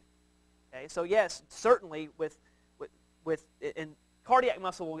contraction. Okay? So yes, certainly in cardiac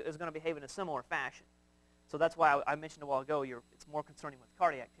muscle is going to behave in a similar fashion. So that's why I mentioned a while ago, it's more concerning with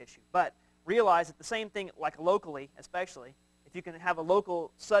cardiac tissue. But realize that the same thing, like locally especially, if you can have a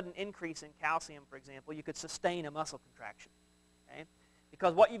local sudden increase in calcium, for example, you could sustain a muscle contraction. Okay?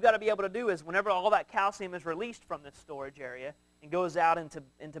 Because what you've got to be able to do is, whenever all that calcium is released from this storage area and goes out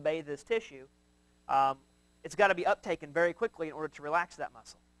into bathe this tissue, it's got to be uptaken very quickly in order to relax that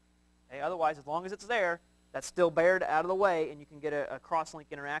muscle. Okay? Otherwise, as long as it's there, that's still bared out of the way, and you can get a cross-link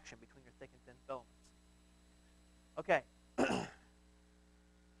interaction between your thick and thin filaments. Okay.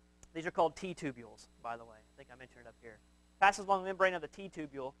 These are called T-tubules, by the way. I think I mentioned it up here. Passes along the membrane of the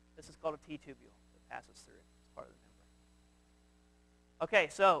T-tubule. This is called a T-tubule that passes through it. It's part of the membrane. Okay,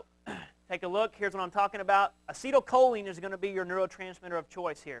 so take a look. Here's what I'm talking about. Acetylcholine is going to be your neurotransmitter of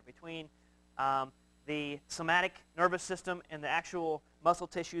choice here between the somatic nervous system and the actual muscle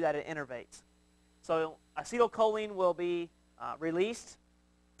tissue that it innervates. So acetylcholine will be released,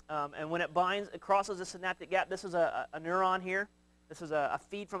 and when it binds, it crosses the synaptic gap. This is a neuron here. This is a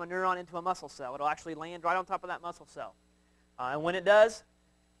feed from a neuron into a muscle cell. It'll actually land right on top of that muscle cell. And when it does,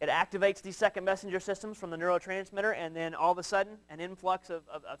 it activates these second messenger systems from the neurotransmitter, and then all of a sudden, an influx of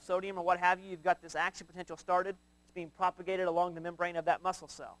sodium or what have you, you've got this action potential started. It's being propagated along the membrane of that muscle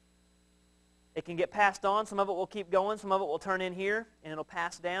cell. It can get passed on. Some of it will keep going. Some of it will turn in here, and it'll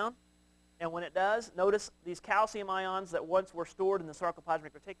pass down. And when it does, notice these calcium ions that once were stored in the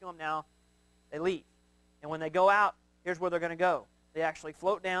sarcoplasmic reticulum, now they leave. And when they go out, here's where they're going to go. They actually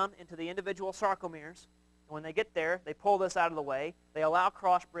float down into the individual sarcomeres. And when they get there, they pull this out of the way. They allow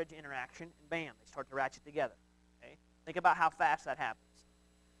cross-bridge interaction, and bam, they start to ratchet together. Okay? Think about how fast that happens.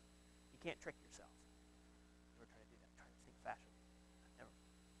 You can't trick yourself. Never try to do that. Try to think faster.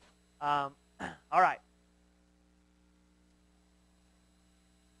 Never. All right.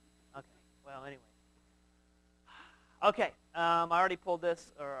 Okay. Well, anyway. Okay. I already pulled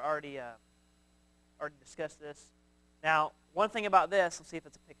this, or already discussed this. Now, one thing about this, let's see if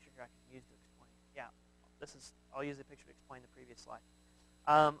it's a picture here I can use to explain. Yeah. I'll use the picture to explain the previous slide.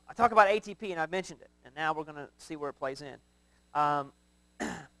 I talk about ATP, and I've mentioned it, and now we're going to see where it plays in.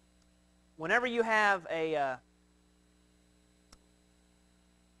 whenever you have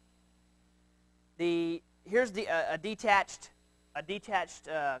here's a detached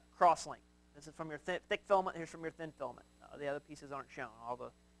crosslink. This is from your thick filament. Here's from your thin filament. The other pieces aren't shown, all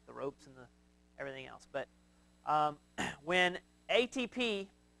the ropes and everything else. But when ATP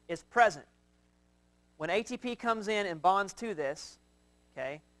is present, when ATP comes in and bonds to this,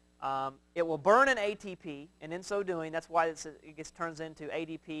 okay, it will burn an ATP, and in so doing, that's why it turns into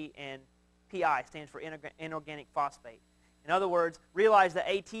ADP, and PI stands for inorganic phosphate. In other words, realize that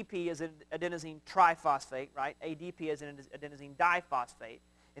ATP is an adenosine triphosphate, right? ADP is an adenosine diphosphate.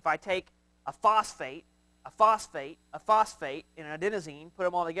 If I take a phosphate, and an adenosine, put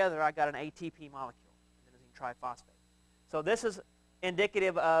them all together, I got an ATP molecule, adenosine triphosphate. So this is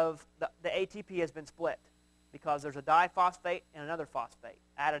indicative of the ATP has been split because there's a diphosphate and another phosphate.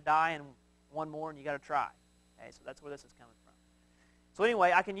 Add a di and one more, and you got to try. Okay, so that's where this is coming from. So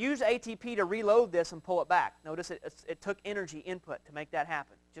anyway, I can use ATP to reload this and pull it back. Notice it took energy input to make that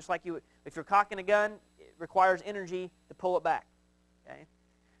happen. Just like if you're cocking a gun, it requires energy to pull it back. Okay.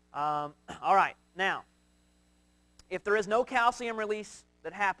 All right. Now, if there is no calcium release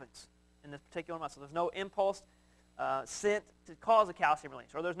that happens in this particular muscle, there's no impulse sent to cause a calcium release,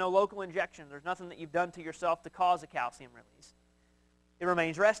 or there's no local injection, there's nothing that you've done to yourself to cause a calcium release, it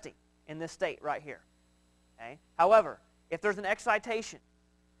remains resting in this state right here. Okay? However, if there's an excitation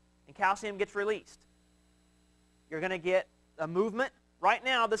and calcium gets released, you're going to get a movement. Right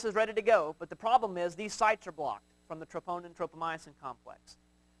now, this is ready to go, but the problem is these sites are blocked from the troponin-tropomyosin complex.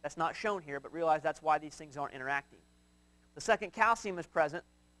 That's not shown here, but realize that's why these things aren't interacting. The second calcium is present,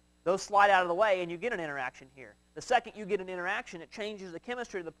 those slide out of the way, and you get an interaction here. The second you get an interaction, it changes the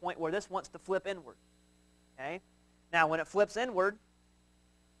chemistry to the point where this wants to flip inward. Okay? Now, when it flips inward,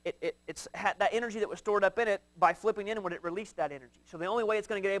 it's had that energy that was stored up in it, by flipping inward, it released that energy. So the only way it's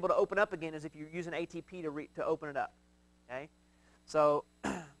going to get able to open up again is if you use an ATP to open it up. Okay? So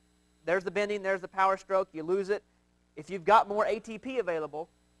there's the bending, there's the power stroke, you lose it. If you've got more ATP available,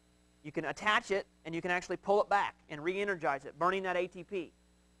 you can attach it, and you can actually pull it back and re-energize it, burning that ATP.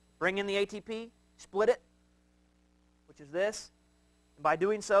 Bring in the ATP, split it, which is this, and by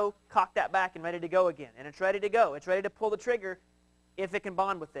doing so, cock that back and ready to go again. And it's ready to go. It's ready to pull the trigger if it can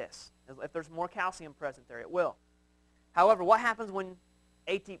bond with this. If there's more calcium present there, it will. However, what happens when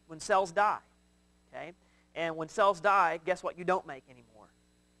cells die? Okay? And when cells die, guess what you don't make anymore?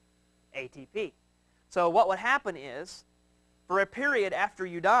 ATP. So what would happen is, for a period after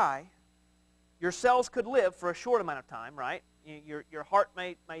you die, your cells could live for a short amount of time, right? Your heart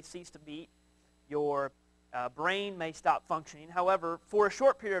may cease to beat. Your brain may stop functioning. However, for a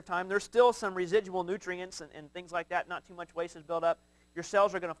short period of time, there's still some residual nutrients and things like that. Not too much waste is built up. Your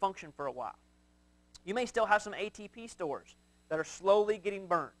cells are going to function for a while. You may still have some ATP stores that are slowly getting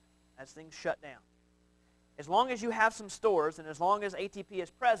burned as things shut down. As long as you have some stores and as long as ATP is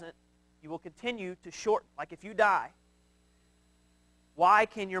present, you will continue to shorten. Like if you die, why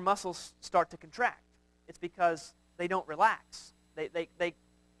can your muscles start to contract? It's because they don't relax. Any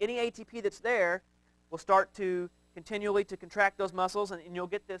ATP that's there will start to continually to contract those muscles, and you'll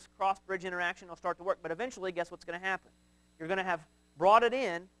get this cross-bridge interaction. It'll start to work. But eventually, guess what's going to happen? You're going to have brought it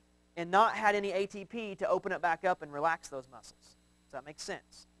in and not had any ATP to open it back up and relax those muscles. Does that make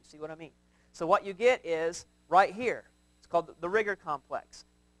sense? You see what I mean? So what you get is right here. It's called the rigor complex.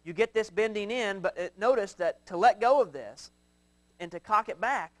 You get this bending in, but notice that to let go of this and to cock it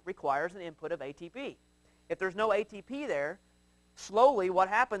back requires an input of ATP. If there's no ATP there, slowly what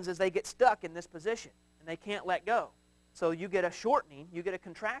happens is they get stuck in this position, and they can't let go. So you get a shortening, you get a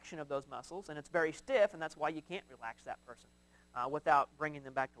contraction of those muscles, and it's very stiff, and that's why you can't relax that person without bringing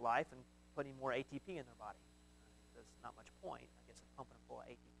them back to life and putting more ATP in their body. There's not much point, I guess, of pumping them full of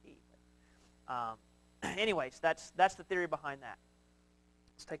ATP. But anyways, that's the theory behind that.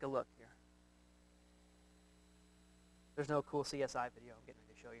 Let's take a look here. There's no cool CSI video I'm getting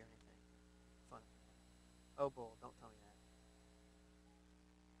ready to show you or anything. Fun. Oh, bull, don't tell me that.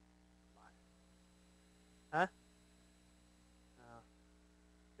 Huh?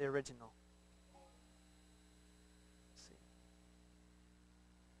 The original. Let's see.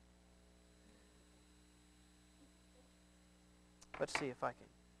 Let's see if I can.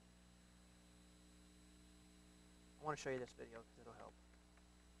 I want to show you this video because it'll help.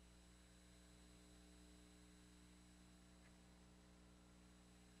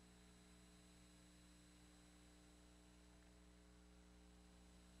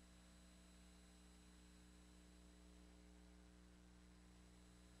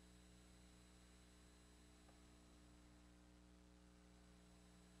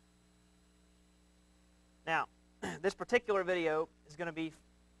 Now, this particular video is going to be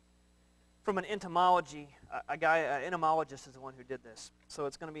from an entomology, an entomologist is the one who did this. So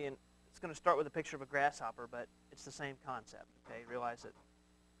it's going to start with a picture of a grasshopper, but it's the same concept. Okay, realize that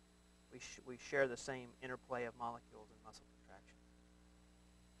we share the same interplay of molecules and muscle contraction.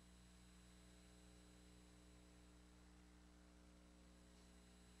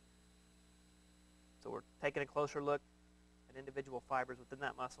 So we're taking a closer look at individual fibers within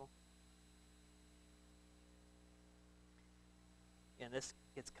that muscle. And this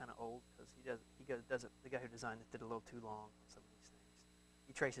gets kind of old because the guy who designed it did a little too long on some of these things.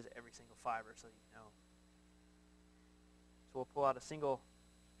 He traces every single fiber so you know. So we'll pull out a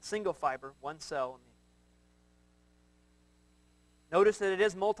single fiber, one cell. Notice that it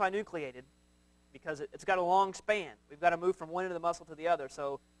is multinucleated because it's got a long span. We've got to move from one end of the muscle to the other,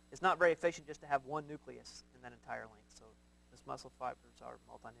 so it's not very efficient just to have one nucleus in that entire length. So this muscle fibers are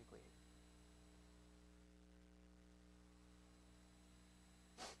multinucleated.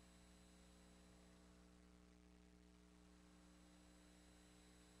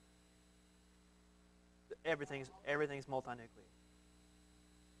 Everything's multinucleated.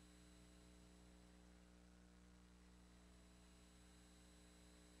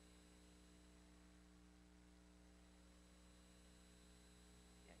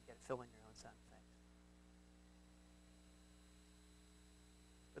 Yeah, you got to fill in your own sound effects.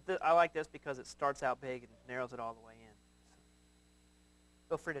 But I like this because it starts out big and narrows it all the way in. So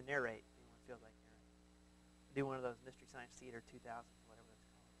feel free to narrate. Anyone feels like narrating. Do one of those Mystery Science Theater 2000, whatever that's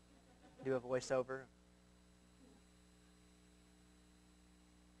called. Do a voiceover.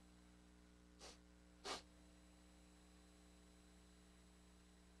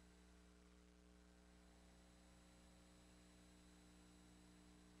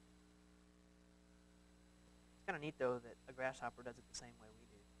 It's kind of neat, though, that a grasshopper does it the same way we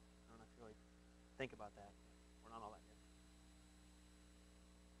do. I don't know if you really think about that. We're not all that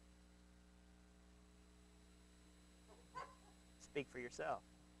different. Speak for yourself.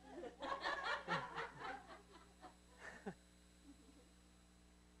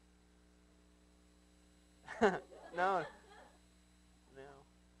 No.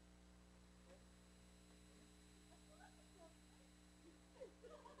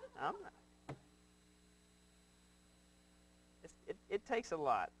 I'm not. It takes a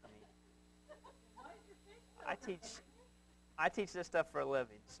lot. I mean, I teach this stuff for a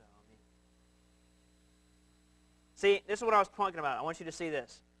living, so I mean. See, this is what I was talking about. I want you to see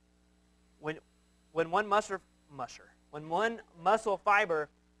this. When one muscle fiber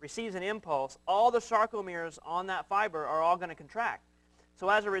receives an impulse, all the sarcomeres on that fiber are all going to contract. So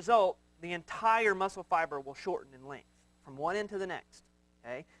as a result, the entire muscle fiber will shorten in length from one end to the next.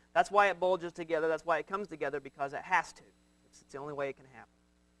 Okay? That's why it bulges together. That's why it comes together, because it has to. It's the only way it can happen.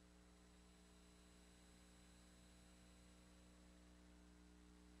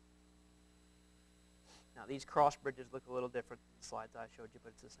 Now, these cross bridges look a little different than the slides I showed you,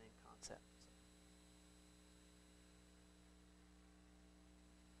 but it's the same concept.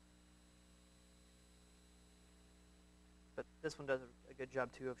 But this one does a good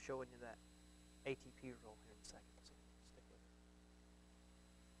job, too, of showing you that ATP role here in a second. So stick with it.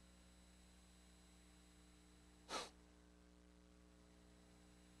 I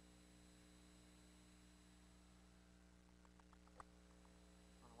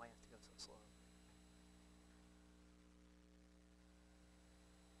don't know why it has to go so slow.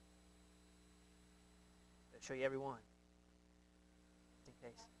 I'll show you every one, just in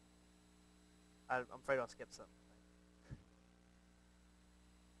case. I'm afraid I'll skip something.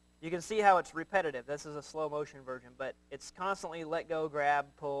 You can see how it's repetitive. This is a slow motion version, but it's constantly let go, grab,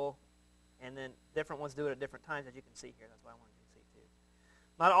 pull, and then different ones do it at different times, as you can see here. That's why I wanted you to see too.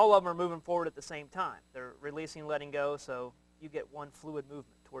 Not all of them are moving forward at the same time. They're releasing, letting go, so you get one fluid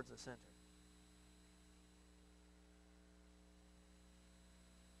movement towards the center.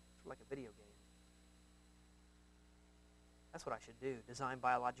 It's like a video game. That's what I should do, design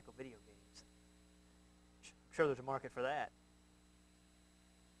biological video games. I'm sure there's a market for that.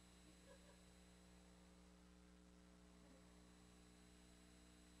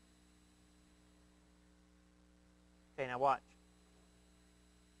 Okay, now watch.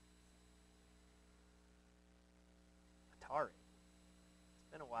 Atari.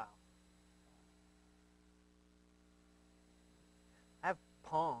 It's been a while. I have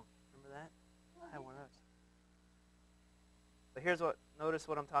Pong. Remember that? I have one of those. But notice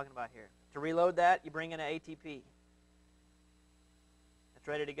what I'm talking about here. To reload that, you bring in an ATP. It's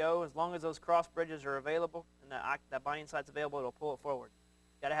ready to go. As long as those cross bridges are available and that binding site's available, it'll pull it forward.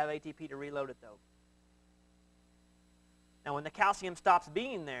 Got to have ATP to reload it, though. Now, when the calcium stops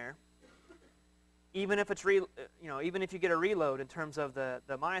being there, even if it's even if you get a reload in terms of the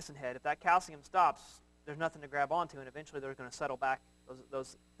myosin head, if that calcium stops, there's nothing to grab onto, and eventually they're going to settle back.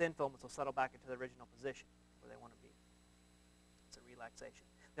 Those thin filaments will settle back into the original position where they want to be. It's a relaxation.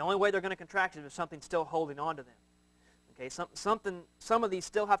 The only way they're going to contract is if something's still holding on to them. Okay, some of these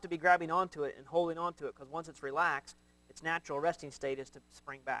still have to be grabbing onto it and holding onto it, because once it's relaxed, its natural resting state is to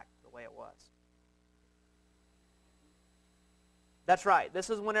spring back the way it was. That's right. This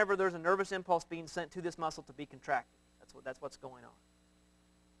is whenever there's a nervous impulse being sent to this muscle to be contracted. That's what's going on.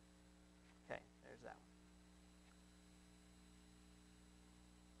 Okay, there's that one.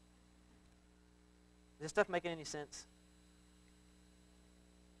 Is this stuff making any sense?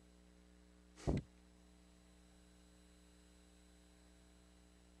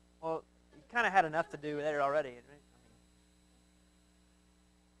 Well, you kind of had enough to do there already, right?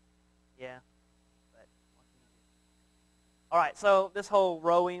 Yeah. But what can you do? All right, so this whole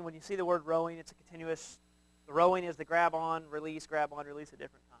rowing, when you see the word rowing, it's a continuous. The rowing is the grab on, release at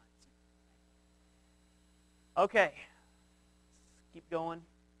different times. Okay. Let's keep going.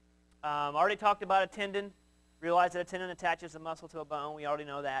 I already talked about a tendon. Realize that a tendon attaches a muscle to a bone. We already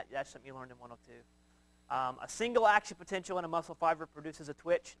know that. That's something you learned in 102. A single action potential in a muscle fiber produces a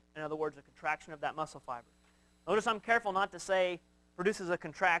twitch. In other words, a contraction of that muscle fiber. Notice I'm careful not to say produces a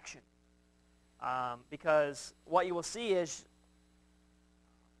contraction, because what you will see is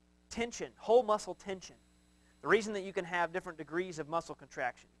tension, whole muscle tension. The reason that you can have different degrees of muscle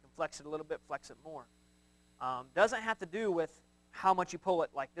contraction, you can flex it a little bit, flex it more, doesn't have to do with how much you pull it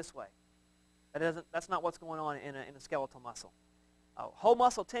like this way. That's not what's going on in a skeletal muscle. Whole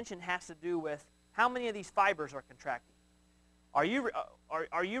muscle tension has to do with how many of these fibers are contracting. Are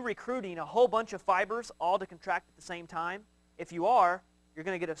you recruiting a whole bunch of fibers all to contract at the same time? If you are, you're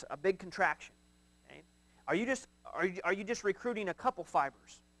going to get a big contraction. Okay? Are you just recruiting a couple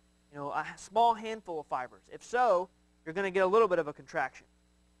fibers? A small handful of fibers. If so, you're going to get a little bit of a contraction.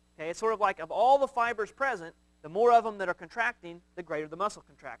 Okay? It's sort of like of all the fibers present, the more of them that are contracting, the greater the muscle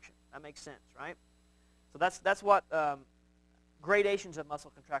contraction. That makes sense, right? So that's what gradations of muscle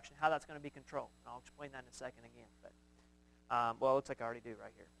contraction, how that's going to be controlled. And I'll explain that in a second again. But well, it looks like I already do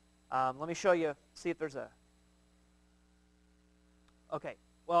right here. Let me show you, see if there's a... Okay,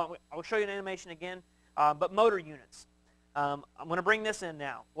 well, I'll show you an animation again, but motor units. I'm going to bring this in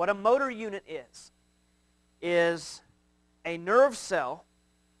now. What a motor unit is a nerve cell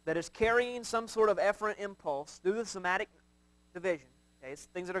that is carrying some sort of efferent impulse through the somatic division. Okay, it's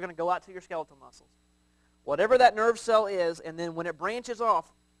things that are going to go out to your skeletal muscles. Whatever that nerve cell is, and then when it branches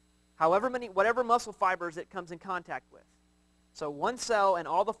off, whatever muscle fibers it comes in contact with. So one cell and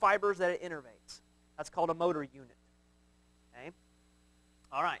all the fibers that it innervates. That's called a motor unit. Okay?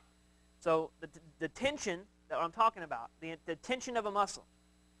 All right. So the tension that I'm talking about, the tension of a muscle.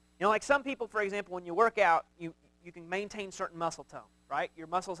 Like some people, for example, when you work out, you can maintain certain muscle tone, right? Your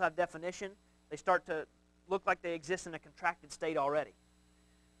muscles have definition. They start to look like they exist in a contracted state already.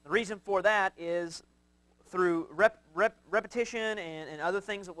 The reason for that is through repetition and other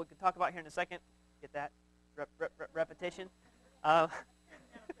things that we can talk about here in a second. Get that? Repetition. Now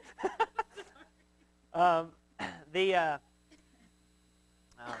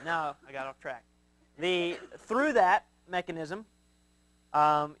I got off track. Through that mechanism,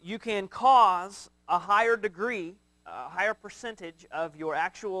 you can cause a higher degree, a higher percentage of your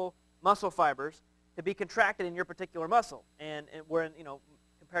actual muscle fibers to be contracted in your particular muscle, and where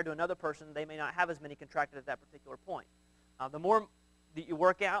compared to another person, they may not have as many contracted at that particular point. The more that you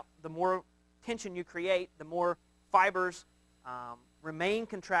work out, the more tension you create, the more fibers remain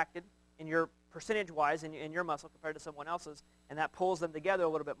contracted in your percentage-wise in your muscle compared to someone else's, and that pulls them together a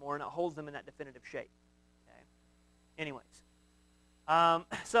little bit more, and it holds them in that definitive shape. Okay? Anyways,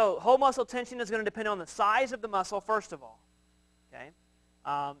 so whole muscle tension is going to depend on the size of the muscle, first of all. Okay?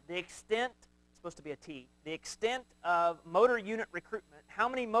 The extent, it's supposed to be a T, the extent of motor unit recruitment. How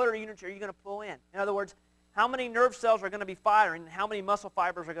many motor units are you going to pull in? In other words, how many nerve cells are going to be firing, and how many muscle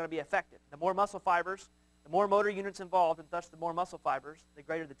fibers are going to be affected? The more muscle fibers, the more motor units involved, and thus the more muscle fibers, the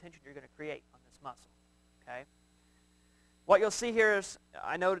greater the tension you're going to create on this muscle. Okay? What you'll see here is,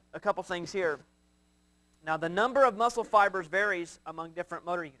 I note a couple things here. Now, the number of muscle fibers varies among different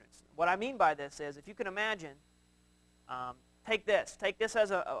motor units. What I mean by this is, if you can imagine, take this as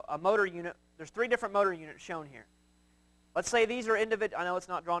a motor unit. There's 3 different motor units shown here. Let's say these are individual, I know it's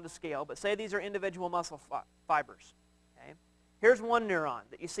not drawn to scale, but say these are individual muscle fibers. Okay? Here's one neuron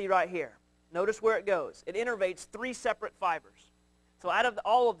that you see right here. Notice where it goes. It innervates 3 separate fibers. So out of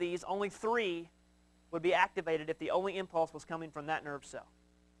all of these, only 3 would be activated if the only impulse was coming from that nerve cell.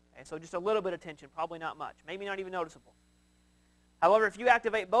 Okay? So just a little bit of tension, probably not much, maybe not even noticeable. However, if you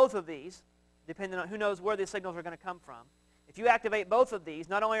activate both of these, depending on who knows where the signals are going to come from. If you activate both of these,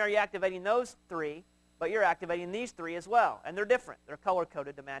 not only are you activating those three, but you're activating these three as well. And they're different. They're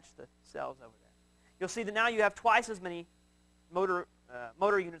color-coded to match the cells over there. You'll see that now you have twice as many motor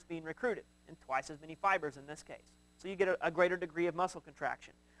units being recruited and twice as many fibers in this case. So you get a greater degree of muscle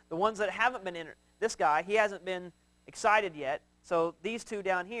contraction. The ones that haven't been entered, this guy, he hasn't been excited yet, so these two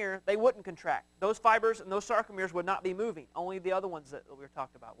down here, they wouldn't contract. Those fibers and those sarcomeres would not be moving. Only the other ones that we were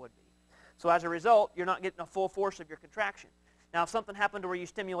talking about would be. So as a result, you're not getting a full force of your contraction. Now, if something happened to where you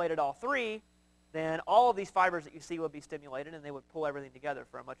stimulated all three, then all of these fibers that you see would be stimulated, and they would pull everything together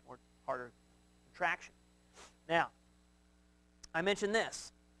for a much more harder contraction. Now, I mentioned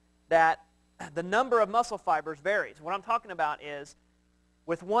this, that the number of muscle fibers varies. What I'm talking about is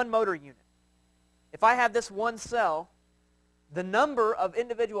with one motor unit. If I have this one cell, the number of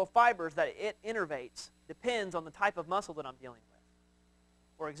individual fibers that it innervates depends on the type of muscle that I'm dealing with.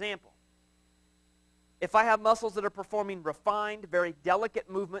 For example, if I have muscles that are performing refined, very delicate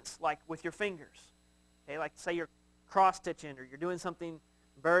movements, like with your fingers, okay, like say you're cross-stitching or you're doing something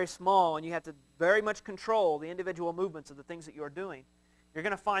very small and you have to very much control the individual movements of the things that you're doing, you're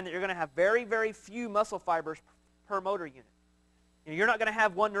going to find that you're going to have very, very few muscle fibers per motor unit. You're not going to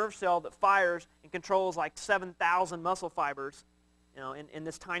have one nerve cell that fires and controls like 7,000 muscle fibers, in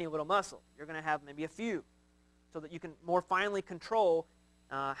this tiny little muscle. You're going to have maybe a few so that you can more finely control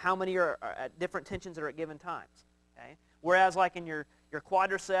how many are at different tensions that are at given times. Okay? Whereas like in your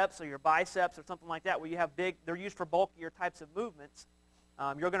quadriceps or your biceps or something like that where you have they're used for bulkier types of movements,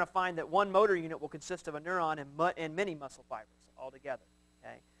 you're going to find that one motor unit will consist of a neuron and many muscle fibers altogether.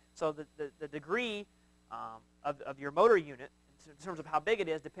 Okay? So the degree of your motor unit in terms of how big it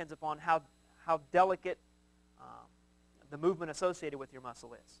is depends upon how delicate the movement associated with your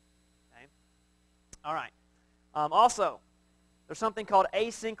muscle is. Okay? All right. Also, there's something called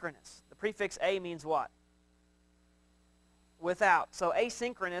asynchronous. The prefix A means what? Without. So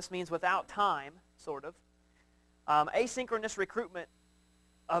asynchronous means without time, sort of. Asynchronous recruitment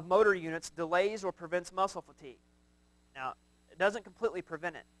of motor units delays or prevents muscle fatigue. Now, it doesn't completely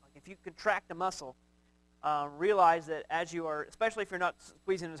prevent it. Like if you contract a muscle, realize that as you are, especially if you're not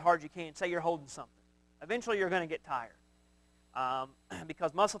squeezing as hard as you can, say you're holding something, eventually you're going to get tired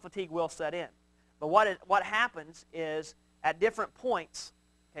because muscle fatigue will set in. But what happens is at different points,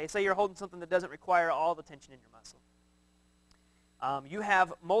 okay, say you're holding something that doesn't require all the tension in your muscle, you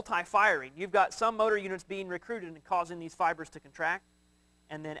have multi-firing. You've got some motor units being recruited and causing these fibers to contract,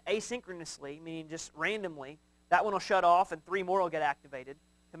 and then asynchronously, meaning just randomly, that one will shut off and three more will get activated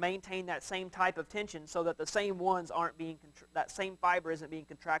to maintain that same type of tension so that the same ones aren't being, that same fiber isn't being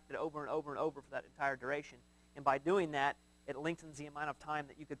contracted over and over and over for that entire duration. And by doing that, it lengthens the amount of time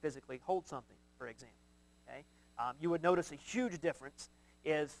that you could physically hold something, for example. Okay? You would notice a huge difference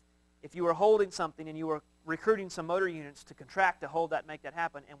is if you were holding something and you were recruiting some motor units to contract to hold that, make that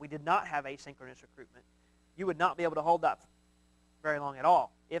happen, and we did not have asynchronous recruitment, you would not be able to hold that very long at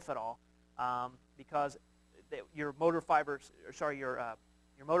all, if at all, because your motor fibers, your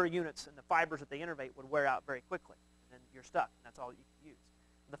motor units and the fibers that they innervate would wear out very quickly, and then you're stuck, and that's all you can use.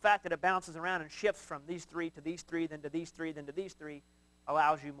 The fact that it bounces around and shifts from these three to these three, then to these three, then to these three,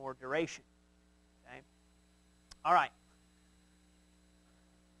 allows you more duration. Okay? All right.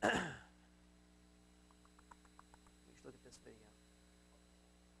 Let's look at this video.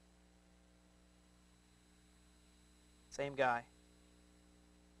 Same guy.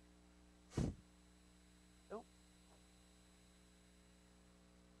 Oh.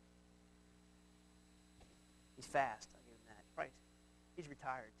 He's fast. I'll give him that. He's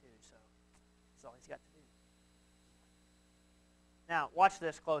retired too, so that's all he's got to do. Now, watch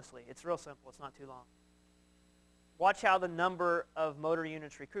this closely. It's real simple. It's not too long. Watch how the number of motor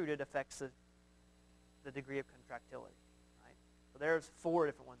units recruited affects the degree of contractility. Right? So there's 4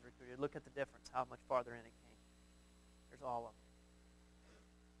 different ones recruited. Look at the difference, how much farther in it came. There's all of them.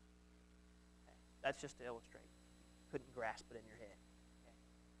 Okay. That's just to illustrate. You couldn't grasp it in your head.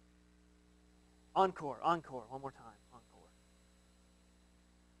 Okay. Encore, one more time. Encore.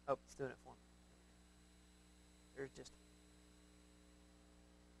 Oh, it's doing it for me. There's just...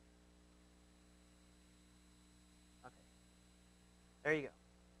 Okay. There you go.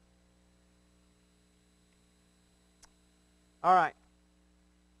 All right.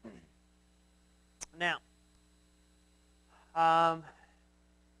 Now,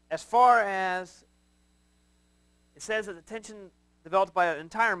 as far as it says that the tension developed by an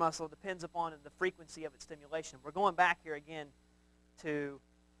entire muscle depends upon the frequency of its stimulation. We're going back here again to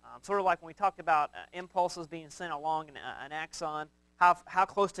sort of like when we talked about impulses being sent along an axon, how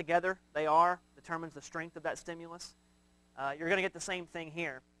close together they are determines the strength of that stimulus. You're going to get the same thing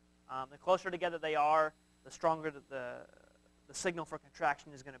here. The closer together they are, the stronger the signal for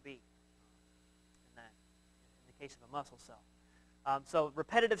contraction is going to be in the case of a muscle cell. So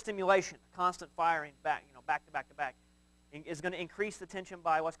repetitive stimulation, constant firing back to back to back, is going to increase the tension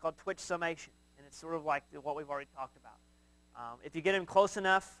by what's called twitch summation, and it's sort of like what we've already talked about. If you get them close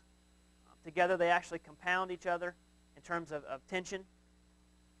enough together, they actually compound each other in terms of tension.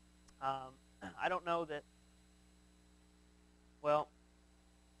 I don't know that, well,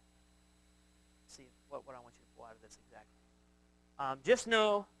 let's see what I want you to pull out of this exactly. Just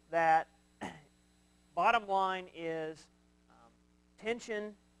know that bottom line is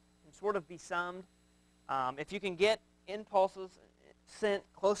tension can sort of be summed. If you can get impulses sent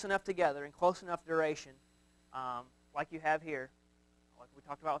close enough together in close enough duration, like you have here, like we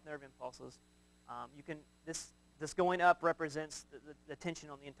talked about with nerve impulses, you can this going up represents the tension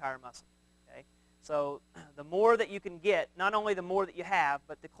on the entire muscle. Okay, so the more that you can get, not only the more that you have,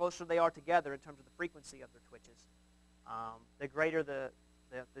 but the closer they are together in terms of the frequency of their twitches, the greater the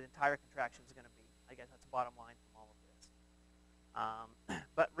entire contraction is going to be. I guess that's the bottom line from all of this.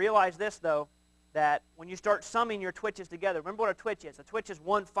 But realize this, though, that when you start summing your twitches together, remember what a twitch is. A twitch is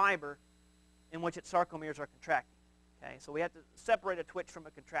one fiber in which its sarcomeres are contracting. Okay, so we have to separate a twitch from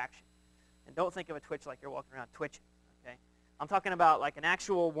a contraction. And don't think of a twitch like you're walking around twitching. Okay, I'm talking about like an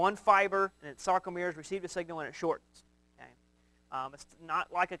actual one fiber, and its sarcomeres receive the signal and it shortens. Okay, it's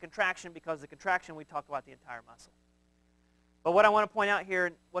not like a contraction, because the contraction we talk about the entire muscle. But what I want to point out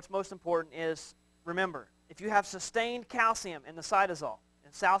here, what's most important is, remember, if you have sustained calcium in the cytosol,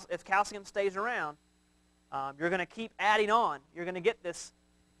 and if calcium stays around, you're going to keep adding on. You're going to get this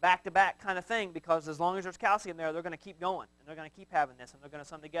back-to-back kind of thing, because as long as there's calcium there, they're going to keep going, and they're going to keep having this, and they're going to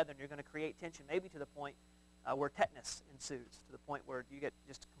sum together, and you're going to create tension, maybe to the point where tetanus ensues, to the point where you get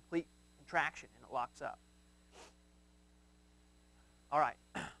just complete contraction and it locks up. All right,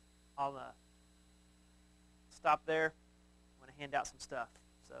 I'll stop there. I'm going to hand out some stuff,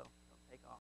 so don't take off.